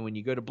 shipping, and when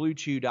you go to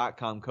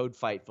BlueChew.com, code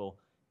FIGHTFUL,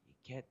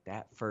 you get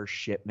that first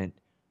shipment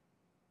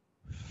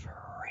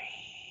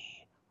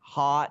free.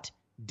 Hot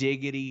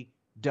diggity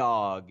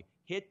dog.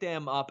 Hit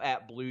them up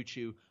at Blue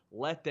Chew.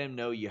 Let them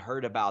know you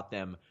heard about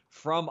them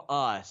from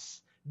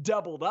us.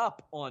 Doubled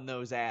up on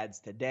those ads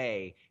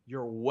today.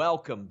 You're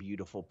welcome,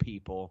 beautiful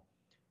people.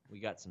 We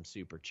got some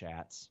super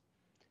chats.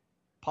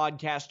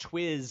 Podcast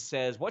Twiz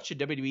says, what should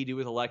WWE do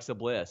with Alexa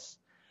Bliss?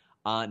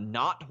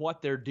 Not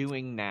what they're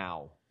doing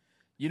now.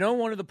 You know,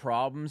 one of the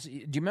problems, do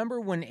you remember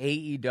when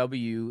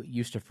AEW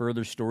used to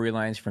further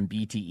storylines from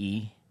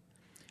BTE?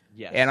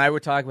 Yes. And I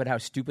would talk about how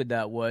stupid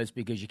that was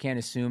because you can't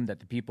assume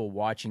that the people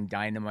watching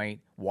Dynamite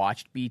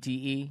watched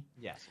BTE.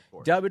 Yes, of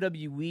course.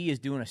 WWE is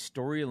doing a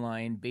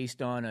storyline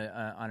based on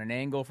an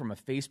angle from a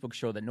Facebook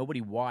show that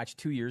nobody watched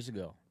 2 years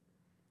ago.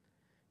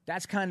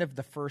 That's kind of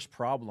the first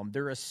problem.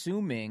 They're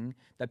assuming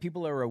that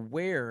people are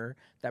aware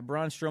that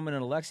Braun Strowman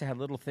and Alexa had a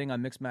little thing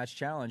on Mixed Match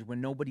Challenge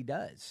when nobody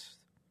does.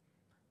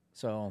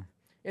 So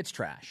it's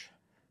trash.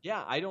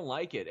 Yeah, I don't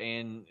like it.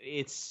 And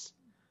it's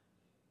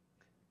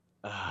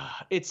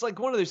like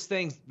one of those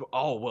things,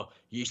 oh, well,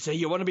 you say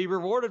you want to be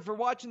rewarded for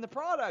watching the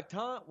product,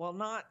 huh? Well,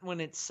 not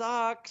when it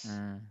sucks.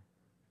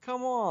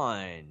 Come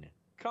on.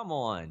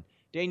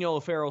 Daniel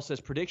O'Farrell says,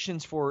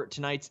 predictions for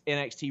tonight's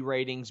NXT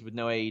ratings with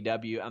no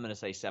AEW, I'm going to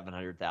say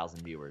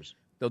 700,000 viewers.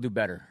 They'll do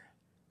better.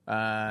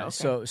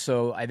 Okay.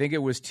 So I think it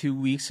was 2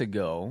 weeks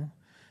ago.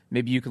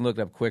 Maybe you can look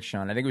it up quick,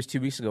 Sean. I think it was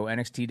 2 weeks ago.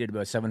 NXT did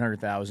about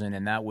 700,000,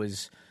 and that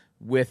was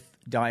with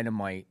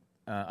Dynamite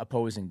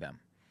opposing them.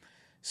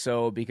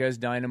 So because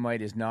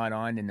Dynamite is not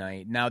on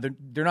tonight, now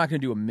they're not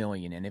going to do 1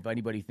 million, and if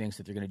anybody thinks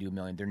that they're going to do 1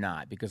 million, they're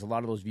not, because a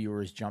lot of those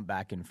viewers jump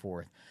back and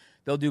forth.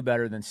 They'll do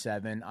better than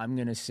 7. I'm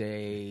going to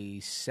say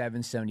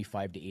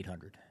 775 to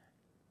 800.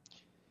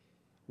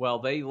 Well,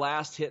 they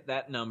last hit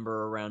that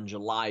number around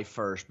July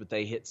 1st, but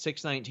they hit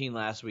 619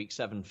 last week,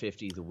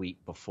 750 the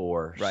week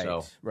before.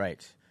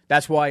 Right.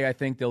 That's why I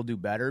think they'll do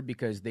better,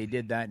 because they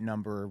did that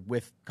number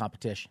with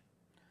competition.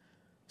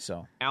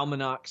 So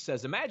Almanac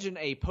says, imagine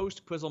a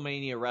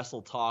post-Quizzlemania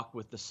Wrestle Talk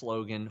with the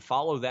slogan,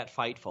 follow that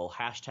Fightful,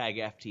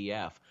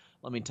 #FTF.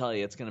 Let me tell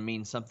you, it's going to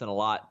mean something a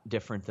lot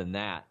different than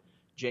that.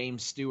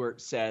 James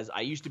Stewart says,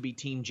 I used to be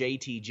Team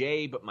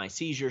JTJ, but my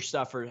seizures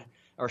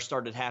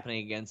started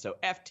happening again, so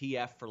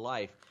FTF for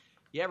life.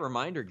 Yeah,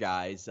 reminder,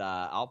 guys,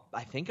 I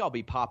think I'll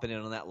be popping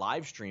in on that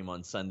live stream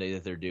on Sunday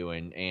that they're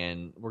doing,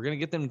 and we're going to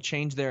get them to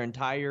change their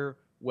entire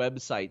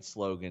website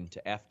slogan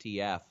to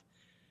FTF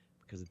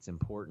because it's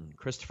important.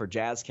 Christopher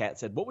Jazzcat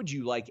said, what would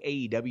you like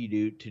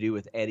AEW to do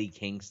with Eddie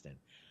Kingston?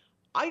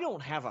 I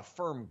don't have a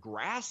firm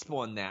grasp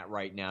on that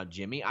right now,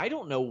 Jimmy. I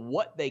don't know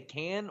what they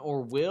can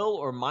or will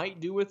or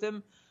might do with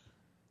him,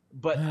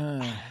 but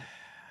I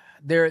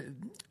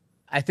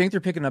think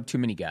they're picking up too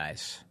many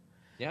guys.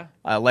 Yeah.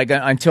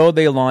 Until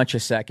they launch a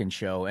second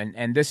show,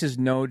 and this is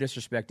no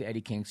disrespect to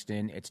Eddie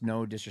Kingston. It's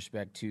no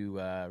disrespect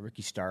to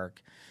Ricky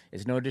Stark.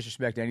 It's no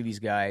disrespect to any of these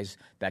guys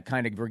that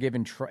kind of were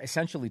given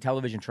essentially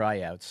television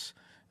tryouts,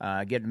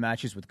 getting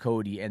matches with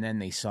Cody, and then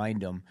they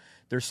signed them.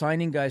 They're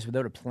signing guys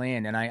without a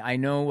plan. And I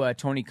know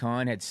Tony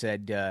Khan had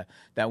said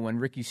that when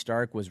Ricky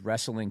Stark was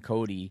wrestling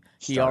Cody,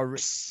 he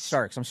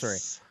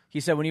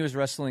said when he was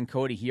wrestling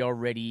Cody, he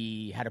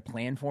already had a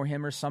plan for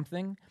him or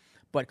something,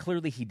 but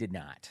clearly he did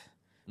not.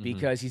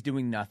 Because he's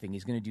doing nothing.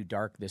 He's going to do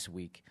Dark this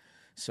week.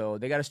 So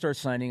they got to start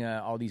signing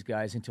all these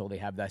guys until they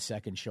have that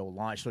second show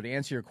launched. So to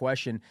answer your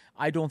question,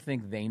 I don't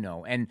think they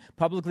know. And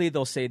publicly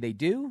they'll say they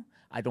do.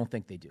 I don't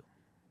think they do.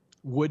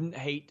 Wouldn't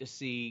hate to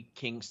see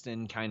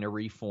Kingston kind of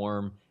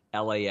reform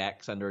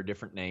LAX under a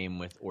different name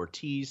with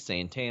Ortiz,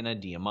 Santana,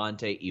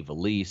 Diamante,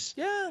 Ivelisse.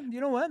 Yeah,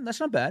 you know what? That's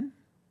not bad.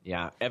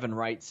 Yeah. Evan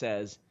Wright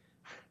says,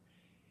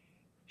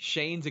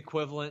 Shane's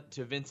equivalent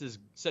to Vince's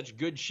such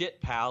good shit,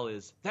 pal,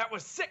 is, that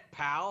was sick,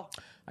 pal.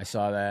 I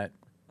saw that.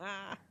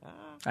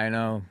 I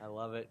know. I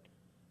love it.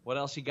 What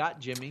else you got,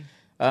 Jimmy?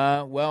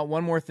 Well,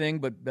 one more thing,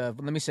 but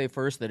let me say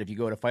first that if you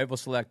go to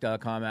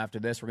FightfulSelect.com after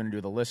this, we're going to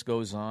do The List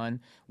Goes On.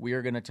 We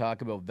are going to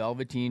talk about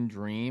Velveteen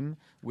Dream.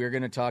 We're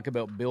going to talk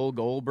about Bill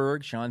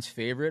Goldberg, Sean's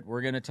favorite.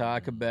 We're going to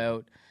talk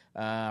about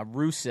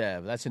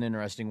Rusev. That's an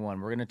interesting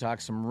one. We're going to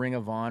talk some Ring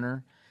of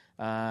Honor.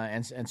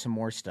 And some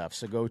more stuff.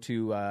 So go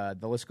to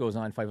The List Goes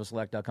On,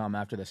 FightfulSelect.com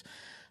after this.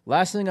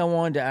 Last thing I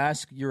wanted to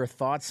ask your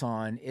thoughts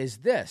on is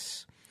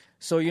this.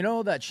 So you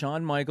know that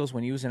Shawn Michaels,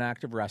 when he was an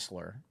active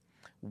wrestler,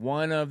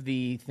 one of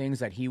the things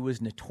that he was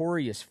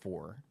notorious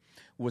for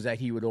was that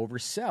he would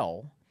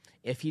oversell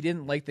if he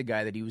didn't like the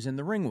guy that he was in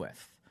the ring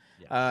with.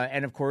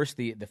 And, of course,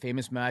 the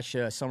famous match,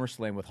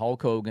 SummerSlam with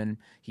Hulk Hogan,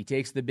 he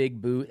takes the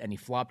big boot and he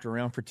flopped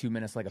around for 2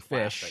 minutes like a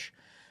fish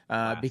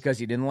because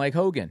he didn't like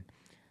Hogan.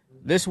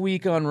 This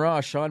week on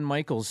Raw, Shawn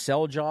Michaels'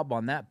 sell job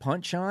on that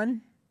punch,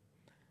 Shawn,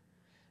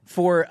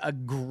 for a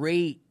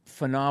great,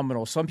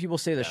 phenomenal. Some people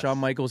say that Shawn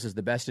Michaels is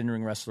the best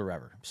in-ring wrestler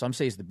ever. Some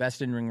say he's the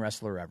best in-ring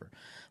wrestler ever.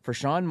 For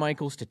Shawn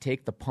Michaels to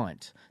take the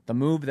punt, the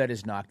move that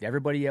has knocked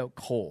everybody out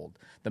cold,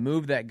 the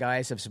move that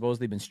guys have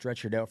supposedly been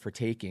stretchered out for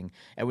taking,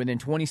 and within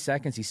 20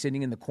 seconds he's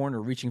sitting in the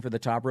corner reaching for the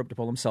top rope to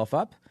pull himself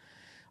up.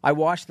 I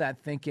watched that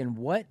thinking,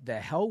 what the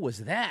hell was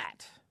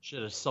that?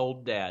 Should have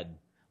sold Dad.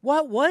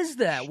 What was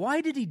that?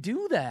 Why did he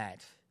do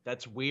that?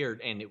 That's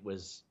weird, and it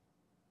was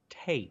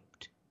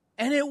taped.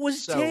 And it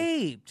was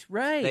taped,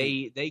 right?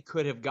 They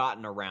could have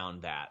gotten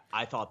around that.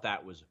 I thought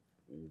that was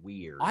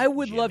weird. I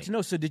would love to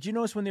know. So did you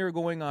notice when they were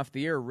going off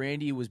the air,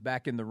 Randy was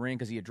back in the ring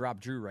because he had dropped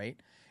Drew, right?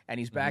 And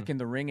he's back in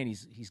the ring and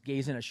he's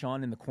gazing at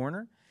Shawn in the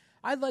corner.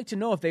 I'd like to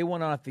know if they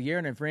went off the air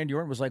and if Randy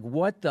Orton was like,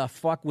 what the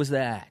fuck was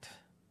that?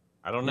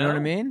 I don't know. You know what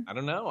I mean? I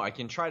don't know. I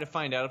can try to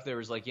find out if there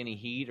was like any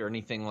heat or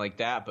anything like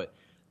that, but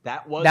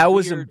that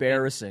was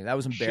embarrassing. That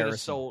was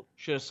embarrassing.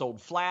 Should have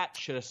sold flat,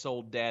 should have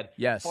sold dead.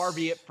 Yes. Far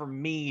be it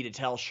from me to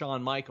tell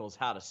Shawn Michaels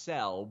how to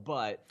sell,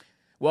 but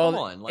well,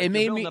 come on, like, it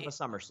made building me up a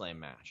SummerSlam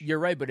match. You're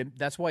right, but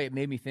that's why it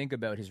made me think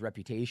about his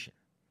reputation.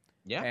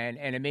 Yeah.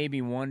 And it made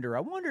me wonder, I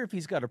wonder if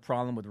he's got a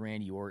problem with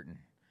Randy Orton.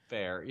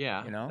 Fair,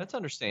 yeah. You know? That's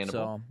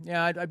understandable. So,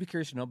 yeah, I'd be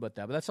curious to know about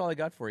that. But that's all I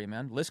got for you,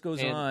 man. List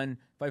goes on,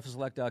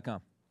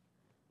 FightfulSelect.com.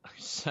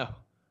 So,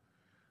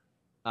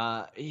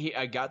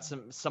 I got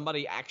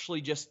somebody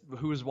actually just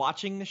who was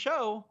watching the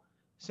show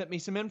sent me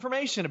some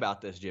information about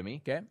this,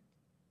 Jimmy. Okay.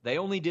 They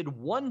only did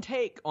one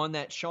take on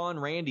that Shawn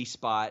Randy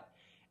spot,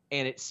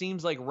 and it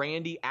seems like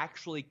Randy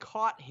actually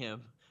caught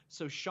him,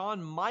 so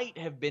Shawn might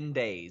have been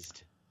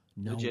dazed.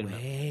 No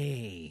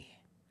way.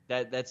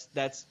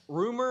 That's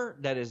rumor.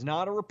 That is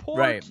not a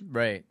report.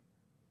 Right.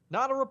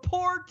 Not a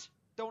report.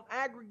 Don't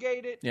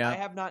aggregate it. Yeah. I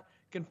have not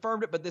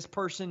confirmed it, but this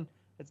person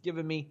has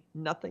given me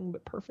nothing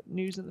but perfect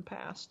news in the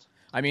past.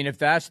 I mean, if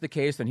that's the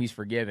case, then he's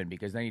forgiven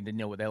because then he didn't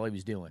know what the hell he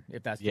was doing.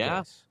 If that's the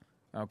case.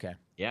 Okay.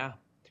 Yeah.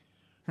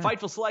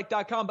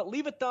 FightfulSelect.com, but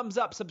leave a thumbs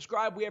up,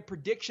 subscribe. We have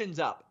predictions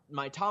up.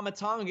 My Tama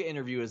Tonga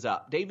interview is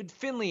up. David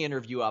Finlay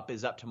interview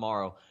is up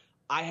tomorrow.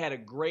 I had a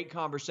great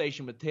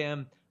conversation with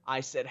him.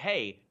 I said,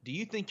 hey, do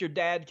you think your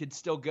dad could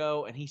still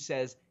go? And he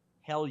says,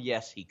 hell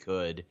yes, he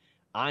could.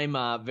 I'm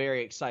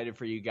very excited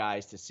for you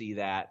guys to see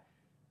that.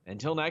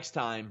 Until next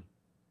time,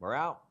 we're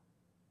out.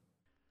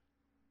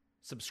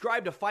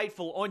 Subscribe to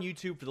Fightful on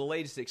YouTube for the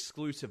latest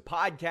exclusive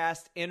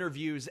podcasts,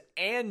 interviews,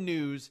 and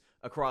news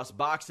across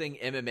boxing,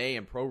 MMA,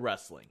 and pro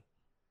wrestling.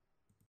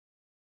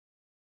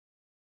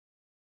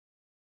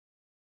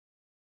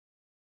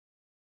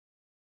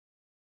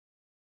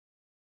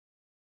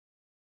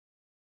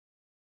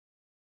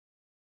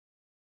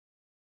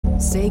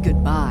 Say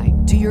goodbye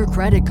to your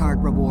credit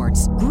card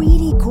rewards.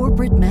 Greedy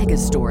corporate mega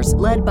stores,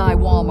 led by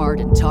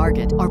Walmart and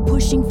Target, are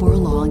pushing for a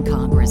law in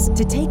Congress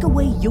to take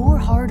away your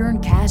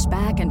hard-earned cash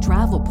back and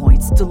travel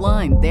points to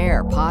line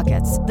their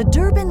pockets. The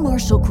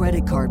Durbin-Marshall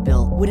credit card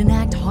bill would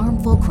enact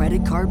harmful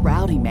credit card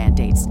routing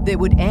mandates that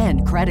would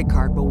end credit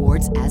card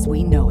rewards as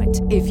we know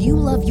it. If you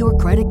love your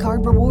credit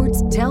card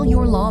rewards, tell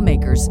your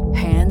lawmakers,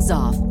 hands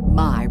off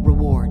my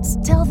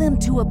rewards. Tell them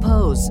to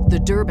oppose the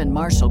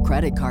Durbin-Marshall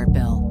credit card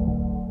bill.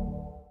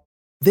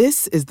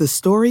 This is the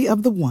story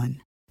of the one.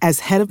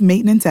 As head of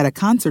maintenance at a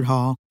concert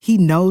hall, he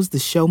knows the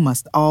show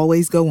must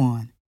always go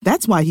on.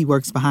 That's why he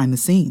works behind the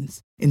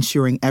scenes,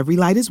 ensuring every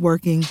light is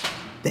working,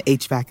 the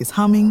HVAC is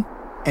humming,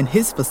 and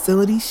his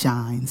facility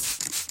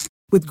shines.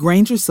 With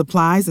Grainger's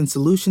supplies and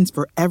solutions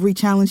for every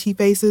challenge he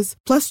faces,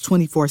 plus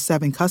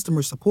 24/7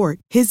 customer support,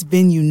 his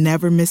venue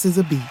never misses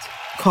a beat.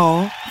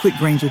 Call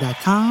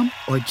quickgrainger.com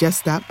or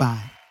just stop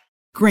by.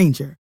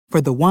 Grainger,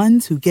 for the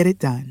ones who get it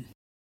done.